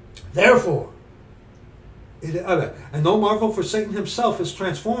 Therefore, and no marvel, for Satan himself is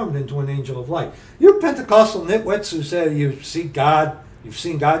transformed into an angel of light. You Pentecostal nitwits who say you've seen God,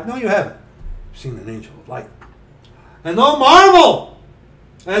 no, you haven't. You've seen an angel of light. And no marvel.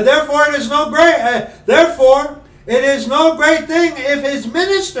 And therefore it is no great thing if his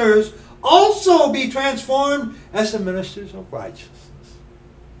ministers also be transformed as the ministers of righteousness,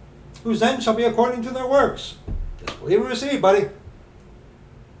 whose then shall be according to their works. Just believe and receive, buddy.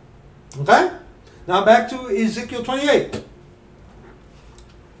 Okay? Now back to Ezekiel 28.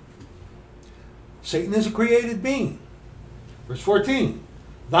 Satan is a created being. Verse 14.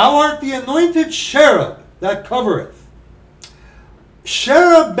 Thou art the anointed cherub that covereth.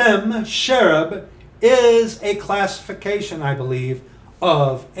 Cherub is a classification, I believe,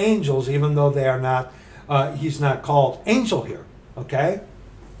 of angels, even though they are not, he's not called angel here. Okay?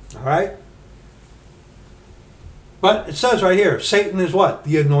 All right? But it says right here, Satan is what?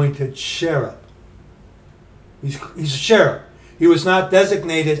 The anointed cherub. He's a cherub. He was not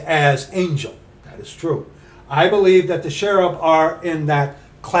designated as angel. That is true. I believe that the cherub are in that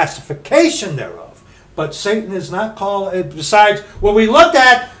classification thereof. But Satan is not called, besides what we looked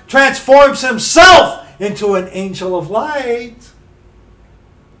at, transforms himself into an angel of light.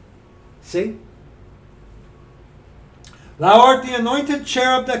 See? Thou art the anointed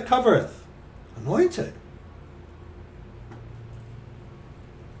cherub that covereth. Anointed.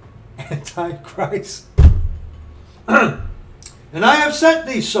 Antichrist. And I have set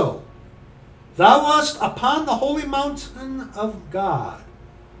thee so. Thou wast upon the holy mountain of God.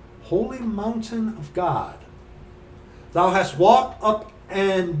 Holy mountain of God. Thou hast walked up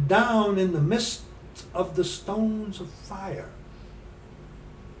and down in the midst of the stones of fire.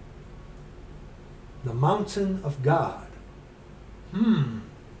 The mountain of God.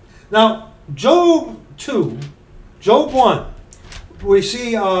 Now, Job 2, Job 1, we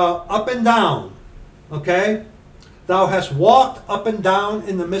see up and down. Okay? Thou hast walked up and down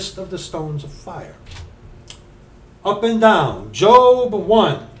in the midst of the stones of fire. Up and down. Job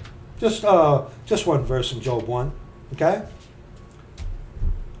 1. Just one verse in Job 1. Okay?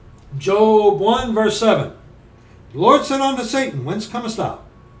 Job 1 verse 7. The Lord said unto Satan, Whence comest thou?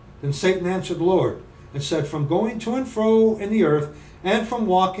 Then Satan answered the Lord, and said, From going to and fro in the earth, and from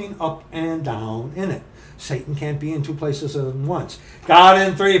walking up and down in it. Satan can't be in two places at once. God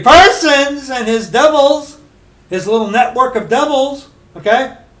in three persons, and his devils, his little network of devils.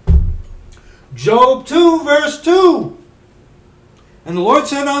 Okay? Job 2 verse 2. And the Lord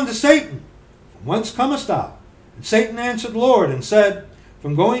said unto Satan, From whence comest thou? And Satan answered the Lord, and said,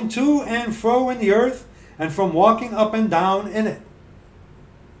 From going to and fro in the earth, and from walking up and down in it.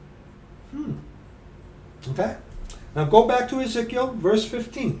 Okay? Now go back to Ezekiel, verse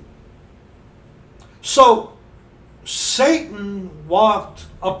 15. So, Satan walked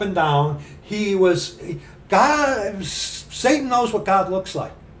up and down. Satan knows what God looks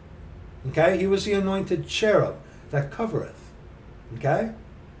like. Okay? He was the anointed cherub that covereth. Okay?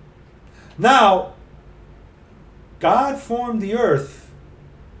 Now, God formed the earth,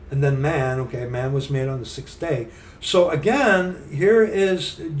 and then man. Okay, man was made on the sixth day. So again,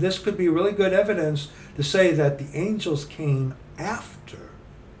 this could be really good evidence to say that the angels came after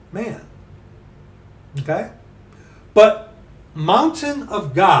man. Okay? But mountain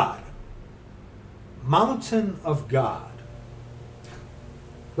of God. Mountain of God.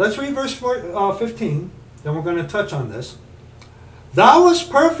 Let's read verse 15. Then we're going to touch on this. Thou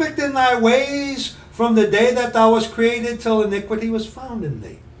wast perfect in thy ways from the day that thou wast created till iniquity was found in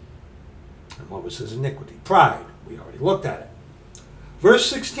thee. And what was his iniquity? Pride. We already looked at it. Verse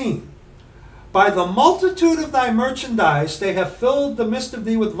 16. By the multitude of thy merchandise they have filled the midst of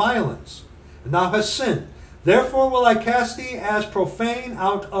thee with violence, and thou hast sinned. Therefore will I cast thee as profane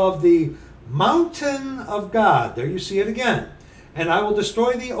out of the mountain of God. There you see it again. And I will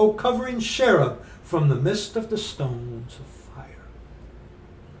destroy thee, O covering cherub, from the midst of the stones of fire.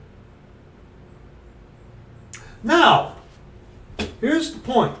 Now, here's the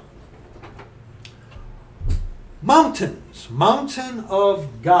point. Mountains. Mountain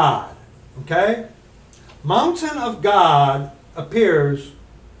of God. Okay? Mountain of God appears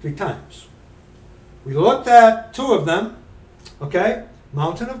 3 times. We looked at 2 of them. Okay?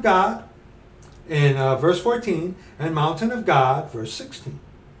 Mountain of God in verse 14 and mountain of God, verse 16.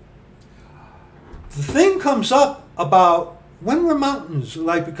 The thing comes up about when were mountains?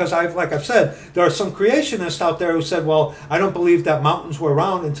 Because I've said, there are some creationists out there who said, well, I don't believe that mountains were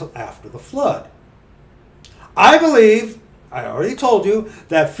around until after the flood. I believe, I already told you,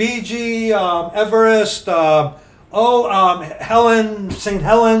 that Fiji, Everest, Helen, St.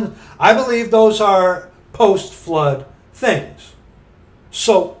 Helens, I believe those are post-flood things.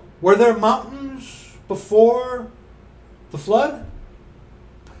 So, were there mountains before the flood?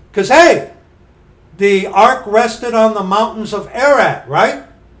 Because, hey, the ark rested on the mountains of Ararat, right?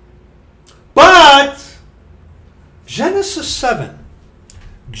 But, Genesis 7.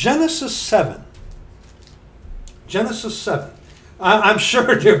 I'm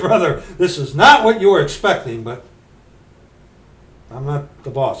sure, dear brother, this is not what you were expecting, but I'm not the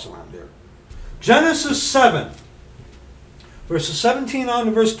boss around here. Genesis 7, verses 17 on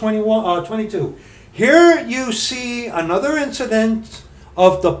to verse 22. Here you see another incident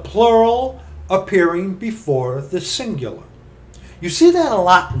of the plural appearing before the singular. You see that a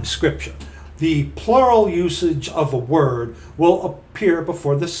lot in Scripture. The plural usage of a word will appear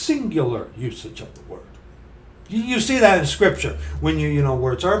before the singular usage of the word. You see that in Scripture when you know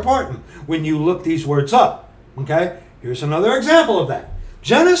words are important. When you look these words up. Okay? Here's another example of that.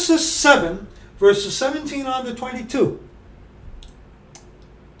 Genesis 7, verses 17 on to 22.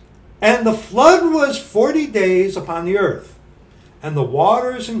 And the flood was 40 days upon the earth, and the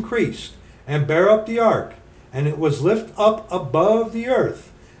waters increased, and bare up the ark, and it was lift up above the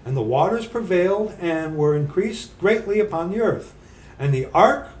earth, and the waters prevailed, and were increased greatly upon the earth. And the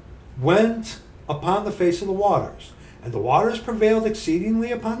ark went upon the face of the waters, and the waters prevailed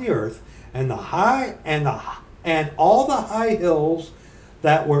exceedingly upon the earth, and the and all the high hills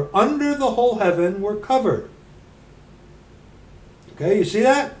that were under the whole heaven were covered. Okay, you see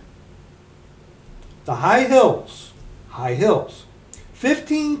that? The high hills,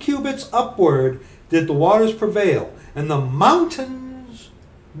 15 cubits upward did the waters prevail, and the mountains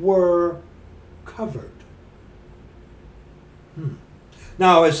were covered.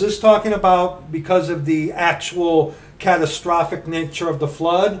 Now, is this talking about because of the actual catastrophic nature of the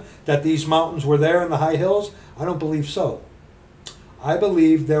flood that these mountains were there in the high hills? I don't believe so. I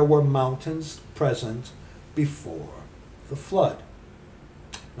believe there were mountains present before the flood.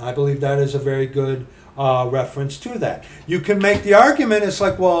 I believe that is a very good reference to that. You can make the argument, it's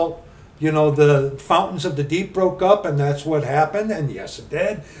like, well, you know, the fountains of the deep broke up and that's what happened. And yes, it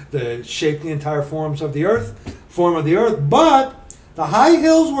did. It shaped the entire form of the earth. But the high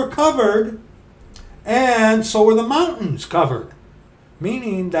hills were covered and so were the mountains covered.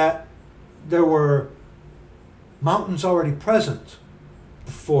 Meaning that there were mountains already present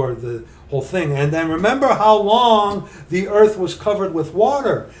before the whole thing. And then remember how long the earth was covered with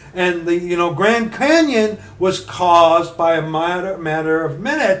water. And the Grand Canyon was caused by a matter of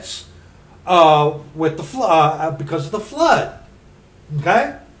minutes with the because of the flood.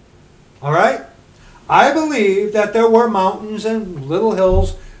 Okay? All right? I believe that there were mountains and little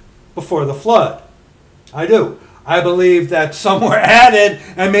hills before the flood. I do. I believe that some were added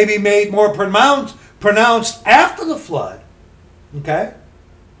and maybe made more pronounced after the flood. Okay?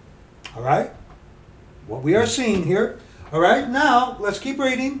 All right? What we are seeing here. All right? Now, let's keep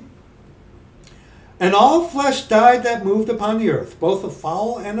reading. And all flesh died that moved upon the earth, both of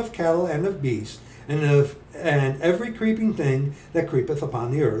fowl and of cattle and of beasts, and every creeping thing that creepeth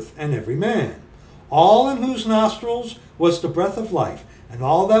upon the earth, and every man. All in whose nostrils was the breath of life, and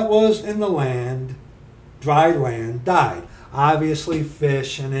all that was in the land, dry land, died. Obviously,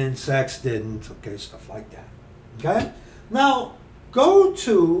 fish and insects didn't. Okay, stuff like that. Okay? Now, go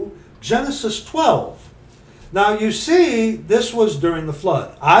to Genesis 12. Now, you see, this was during the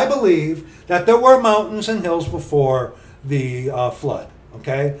flood. I believe that there were mountains and hills before the flood.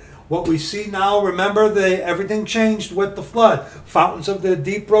 Okay? What we see now, remember, everything changed with the flood. Fountains of the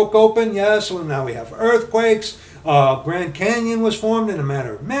deep broke open, yes. Well, now we have earthquakes. Grand Canyon was formed in a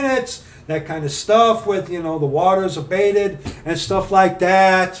matter of minutes. That kind of stuff with, the waters abated and stuff like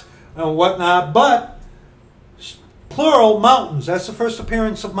that and whatnot. But, plural, mountains. That's the first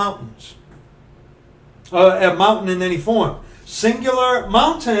appearance of mountains. A mountain in any form. Singular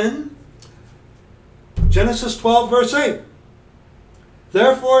mountain, Genesis 12, verse 8.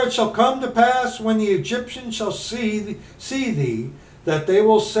 Therefore it shall come to pass when the Egyptians shall see thee, that they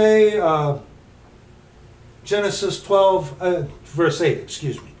will say, Genesis 12, verse 8,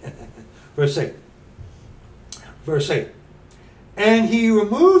 excuse me. Verse 8. Verse 8. And he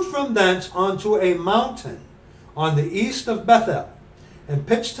removed from thence unto a mountain on the east of Bethel, and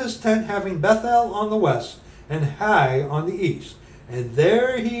pitched his tent, having Bethel on the west, and Hai on the east. And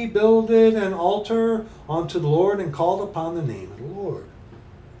there he builded an altar unto the Lord, and called upon the name of the Lord.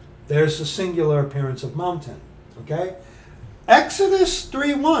 There's the singular appearance of mountain. Okay? Exodus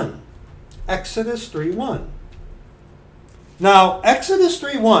 3:1. Exodus 3:1. Now, Exodus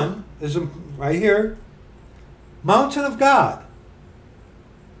 3:1 is right here. Mountain of God.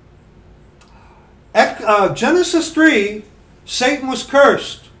 Genesis 3, Satan was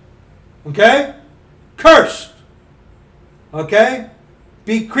cursed. Okay? Cursed. Okay?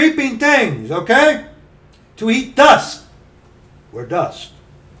 Be creeping things. Okay? To eat dust. We're dust.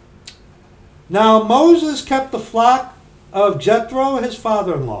 Now Moses kept the flock of Jethro, his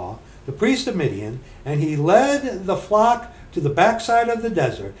father-in-law, the priest of Midian, and he led the flock to the backside of the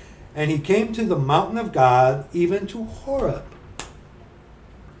desert, and he came to the mountain of God, even to Horeb.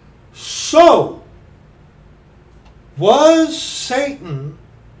 So was Satan,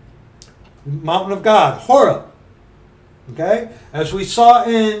 the mountain of God, Horeb. Okay? As we saw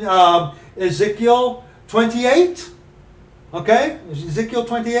in Ezekiel 28. Okay? Ezekiel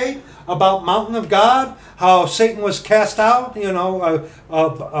 28 about mountain of God, how Satan was cast out,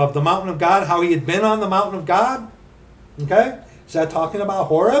 of the mountain of God, how he had been on the mountain of God. Okay? Is that talking about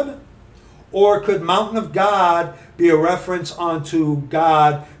Horeb? Or could mountain of God be a reference onto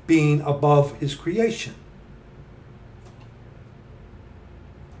God being above his creation?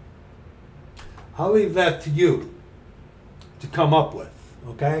 I'll leave that to you to come up with.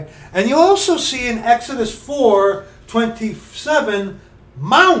 Okay? And you also see in Exodus 4:27,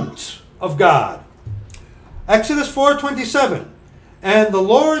 Mount of God. Exodus 4:27. And the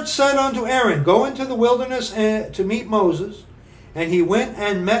Lord said unto Aaron, Go into the wilderness to meet Moses. And he went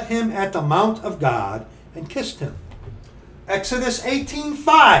and met him at the Mount of God and kissed him. Exodus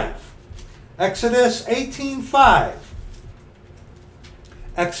 18:5. Exodus 18:5.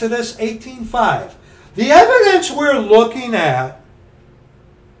 Exodus 18:5. The evidence we're looking at,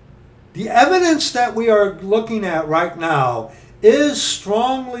 the evidence that we are looking at right now is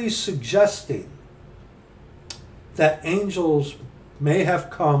strongly suggesting that angels may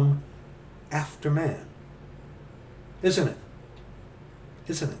have come after man. Isn't it?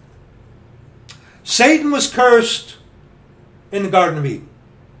 Isn't it? Satan was cursed in the Garden of Eden.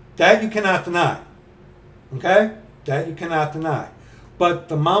 That you cannot deny. Okay? That you cannot deny. But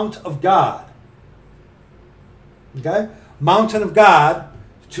the Mount of God, okay? Mountain of God,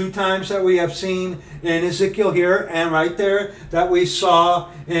 2 times that we have seen in Ezekiel here and right there that we saw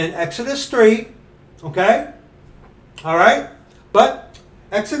in Exodus 3, okay? All right? But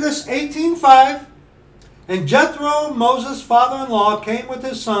Exodus 18:5, and Jethro, Moses' father-in-law, came with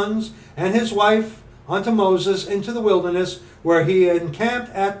his sons and his wife unto Moses into the wilderness, where he encamped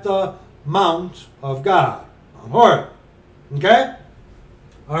at the Mount of God, Mount Horeb. Okay?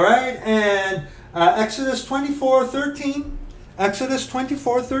 All right, and Exodus 24:13. Exodus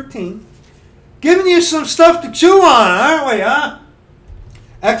 24:13. Giving you some stuff to chew on, aren't we, huh?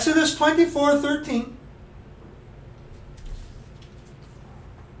 Exodus 24:13.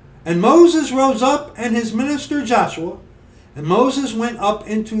 And Moses rose up, and his minister Joshua, and Moses went up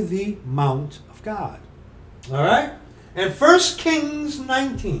into the Mount of God. All right? And 1 Kings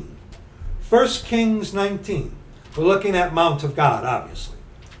 19. 1 Kings 19. We're looking at Mount of God, obviously.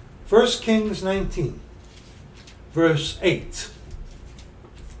 1 Kings 19, verse 8.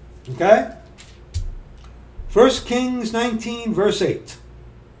 Okay? 1 Kings 19, verse 8.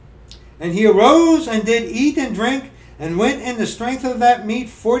 And he arose and did eat and drink, and went in the strength of that meat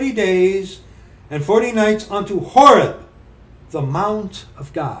 40 days and 40 nights unto Horeb, the Mount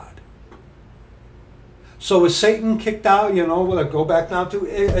of God. So was Satan kicked out? We'll go back now to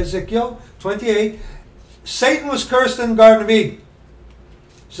Ezekiel 28. Satan was cursed in the Garden of Eden.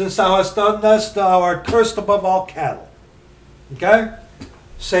 Since thou hast done this, thou art cursed above all cattle. Okay?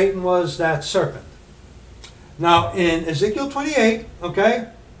 Satan was that serpent. Now, in Ezekiel 28, okay,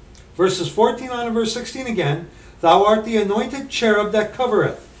 verses 14 on to verse 16 again, thou art the anointed cherub that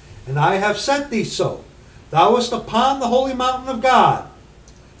covereth, and I have set thee so. Thou wast upon the holy mountain of God.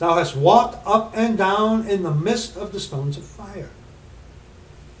 Thou hast walked up and down in the midst of the stones of fire.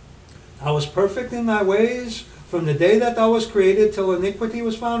 Thou wast perfect in thy ways from the day that thou wast created till iniquity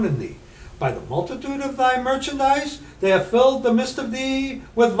was found in thee. By the multitude of thy merchandise they have filled the midst of thee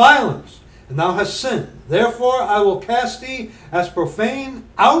with violence, and thou hast sinned. Therefore I will cast thee as profane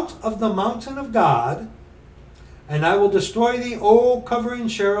out of the mountain of God, and I will destroy thee, O covering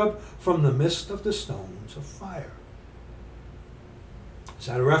cherub, from the midst of the stones of fire. Is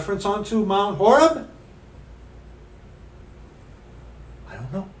that a reference onto Mount Horeb? I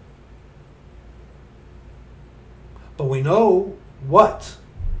don't know. But we know what?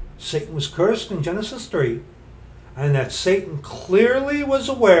 Satan was cursed in Genesis 3, and that Satan clearly was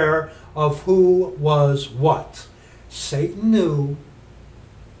aware of who was what. Satan knew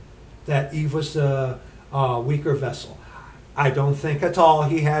that Eve was the weaker vessel. I don't think at all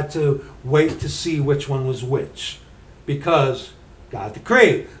he had to wait to see which one was which, because God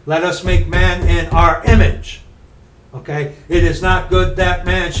decreed, let us make man in our image. Okay? It is not good that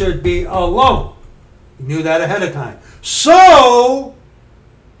man should be alone. He knew that ahead of time. So,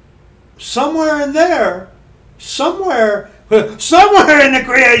 somewhere in there, somewhere in the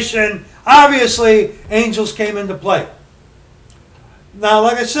creation, obviously, angels came into play. Now,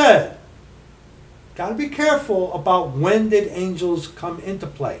 like I said, got to be careful about when did angels come into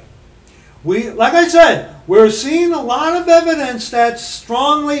play. Like I said, we're seeing a lot of evidence that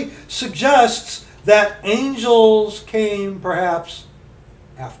strongly suggests that angels came perhaps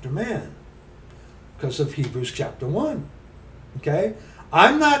after man, because of Hebrews chapter 1. Okay?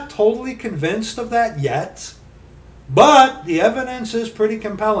 I'm not totally convinced of that yet, but the evidence is pretty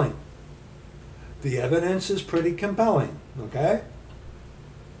compelling. The evidence is pretty compelling. Okay?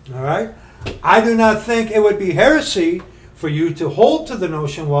 All right? I do not think it would be heresy for you to hold to the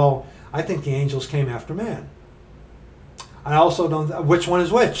notion, well, I think the angels came after man. I also don't, which one is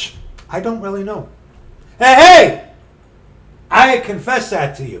which? I don't really know. Hey! I confess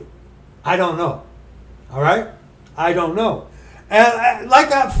that to you. I don't know. All right? I don't know. And like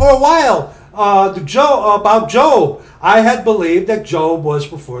that for a while, about Job, I had believed that Job was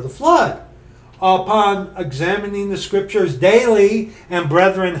before the flood. Upon examining the scriptures daily and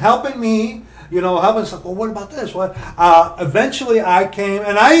brethren helping me, helping us, like, well, what about this? What? Eventually I came,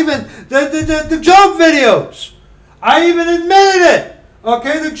 and I even, the Job videos, I even admitted it.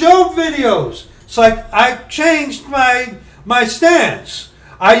 Okay, the Job videos. It's like I changed my stance.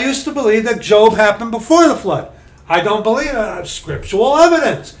 I used to believe that Job happened before the flood. I don't believe it. I have scriptural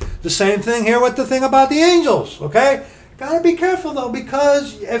evidence. The same thing here with the thing about the angels, okay? Got to be careful, though,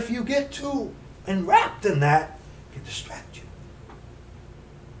 because if you get too enwrapped in that, it can distract you.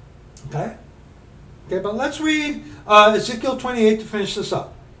 Okay? Okay, but let's read Ezekiel 28 to finish this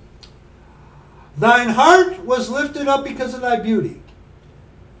up. Thine heart was lifted up because of thy beauty.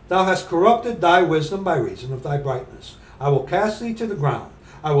 Thou hast corrupted thy wisdom by reason of thy brightness. I will cast thee to the ground.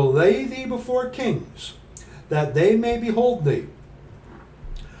 I will lay thee before kings, that they may behold thee.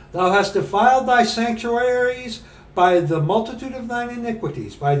 Thou hast defiled thy sanctuaries by the multitude of thine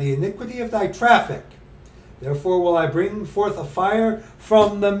iniquities, by the iniquity of thy traffic. Therefore will I bring forth a fire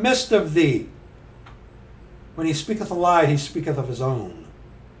from the midst of thee. When he speaketh a lie, he speaketh of his own.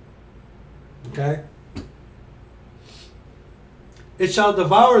 Okay? It shall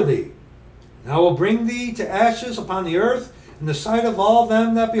devour thee. And I will bring thee to ashes upon the earth in the sight of all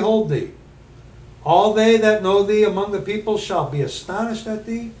them that behold thee. All they that know thee among the people shall be astonished at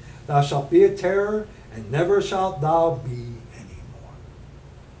thee. Thou shalt be a terror, and never shalt thou be any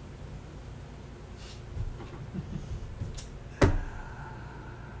more.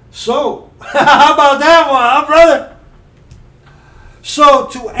 So, how about that one, huh, brother? So,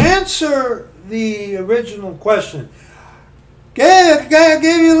 to answer the original question, I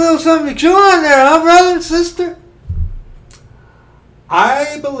gave you a little something to chew on there, huh, brother and sister?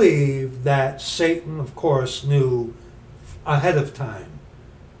 I believe that Satan, of course, knew ahead of time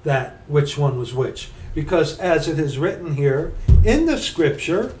that which one was which. Because as it is written here in the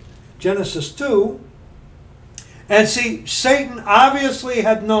scripture, Genesis 2, and see, Satan obviously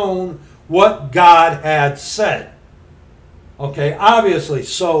had known what God had said. Okay, obviously.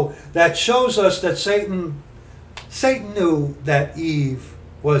 So that shows us that Satan knew that Eve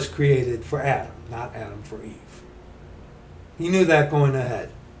was created for Adam, not Adam for Eve. He knew that going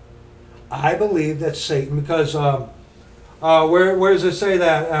ahead. I believe that Satan, because where does it say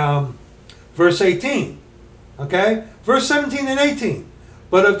that? Verse 18. Okay? Verse 17 and 18.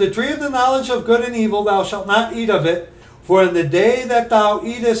 But of the tree of the knowledge of good and evil thou shalt not eat of it, for in the day that thou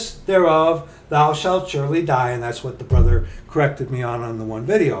eatest thereof thou shalt surely die. And that's what the brother corrected me on the one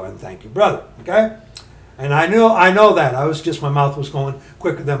video. And thank you, brother. Okay? And I know that. My mouth was going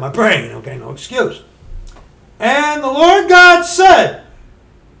quicker than my brain. Okay, no excuse. And the Lord God said,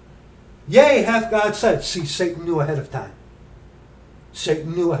 yea, hath God said. See, Satan knew ahead of time.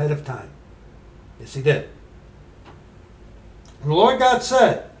 Satan knew ahead of time. Yes, he did. And the Lord God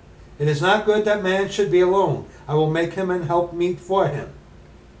said, it is not good that man should be alone. I will make him an help meet for him.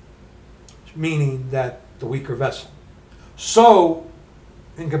 Meaning that the weaker vessel. So,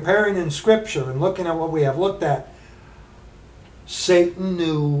 in comparing in Scripture and looking at what we have looked at, Satan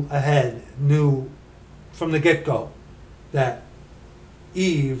knew ahead, knew from the get-go that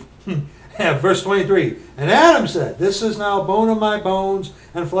Eve, verse 23, and Adam said, this is now bone of my bones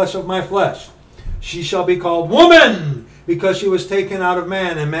and flesh of my flesh. She shall be called woman, because she was taken out of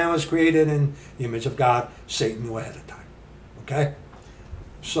man, and man was created in the image of God. Satan knew ahead of time. Okay?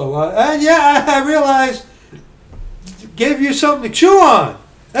 So, yeah, I realized, gave you something to chew on.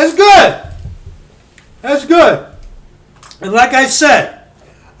 That's good. That's good. And like I said,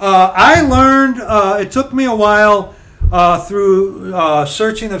 I learned, it took me a while through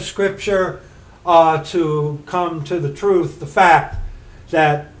searching of Scripture to come to the truth, the fact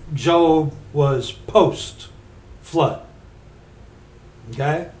that Job was post-flood.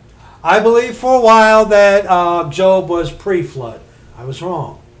 Okay? I believed for a while that Job was pre-flood. I was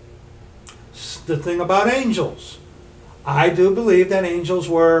wrong. The thing about angels, I do believe that angels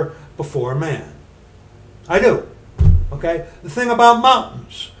were before man. I do. Okay? The thing about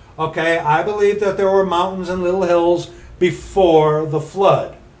mountains, okay, I believe that there were mountains and little hills before the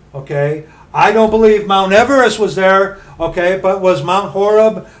flood. Okay? I don't believe Mount Everest was there, okay, but was Mount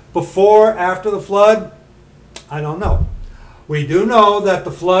Horeb before, after the flood? I don't know. We do know that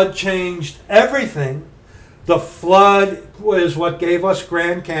the flood changed everything. The flood was what gave us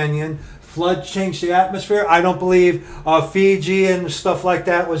Grand Canyon. Flood changed the atmosphere. I don't believe Fiji and stuff like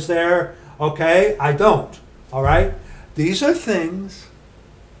that was there. Okay? I don't. All right? These are things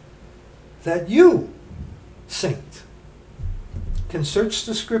that you, saint, can search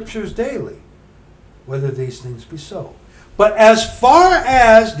the Scriptures daily, whether these things be so. But as far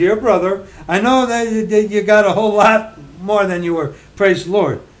as, dear brother, I know that you got a whole lot more than you were. Praise the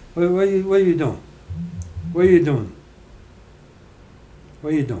Lord. What are you doing? What are you doing?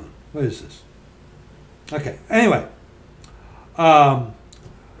 What are you doing? What is this? Okay. Anyway.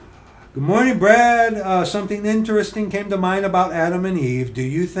 Good morning, Brad. Something interesting came to mind about Adam and Eve. Do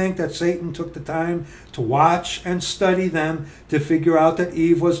you think that Satan took the time to watch and study them to figure out that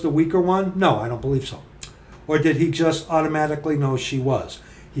Eve was the weaker one? No, I don't believe so. Or did he just automatically know she was?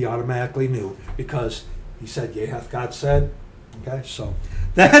 He automatically knew because he said, yea, hath God said. Okay, so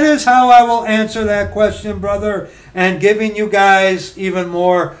that is how I will answer that question, brother, and giving you guys even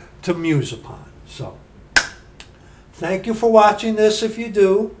more to muse upon. So, thank you for watching this if you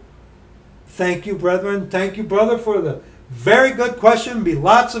do. Thank you, brethren. Thank you, brother, for the very good question. Be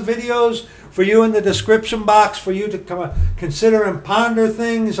lots of videos for you in the description box for you to consider and ponder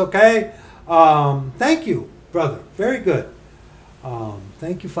things, okay? Thank you, brother. Very good.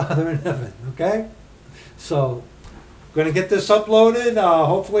 Thank you, Father in heaven, okay? So, going to get this uploaded.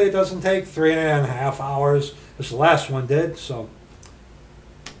 Hopefully it doesn't take 3.5 hours, as the last one did. So,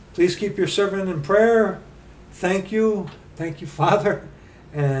 please keep your servant in prayer. Thank you. Thank you, Father.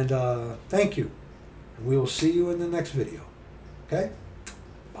 And thank you. And we will see you in the next video. Okay?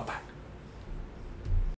 Bye-bye.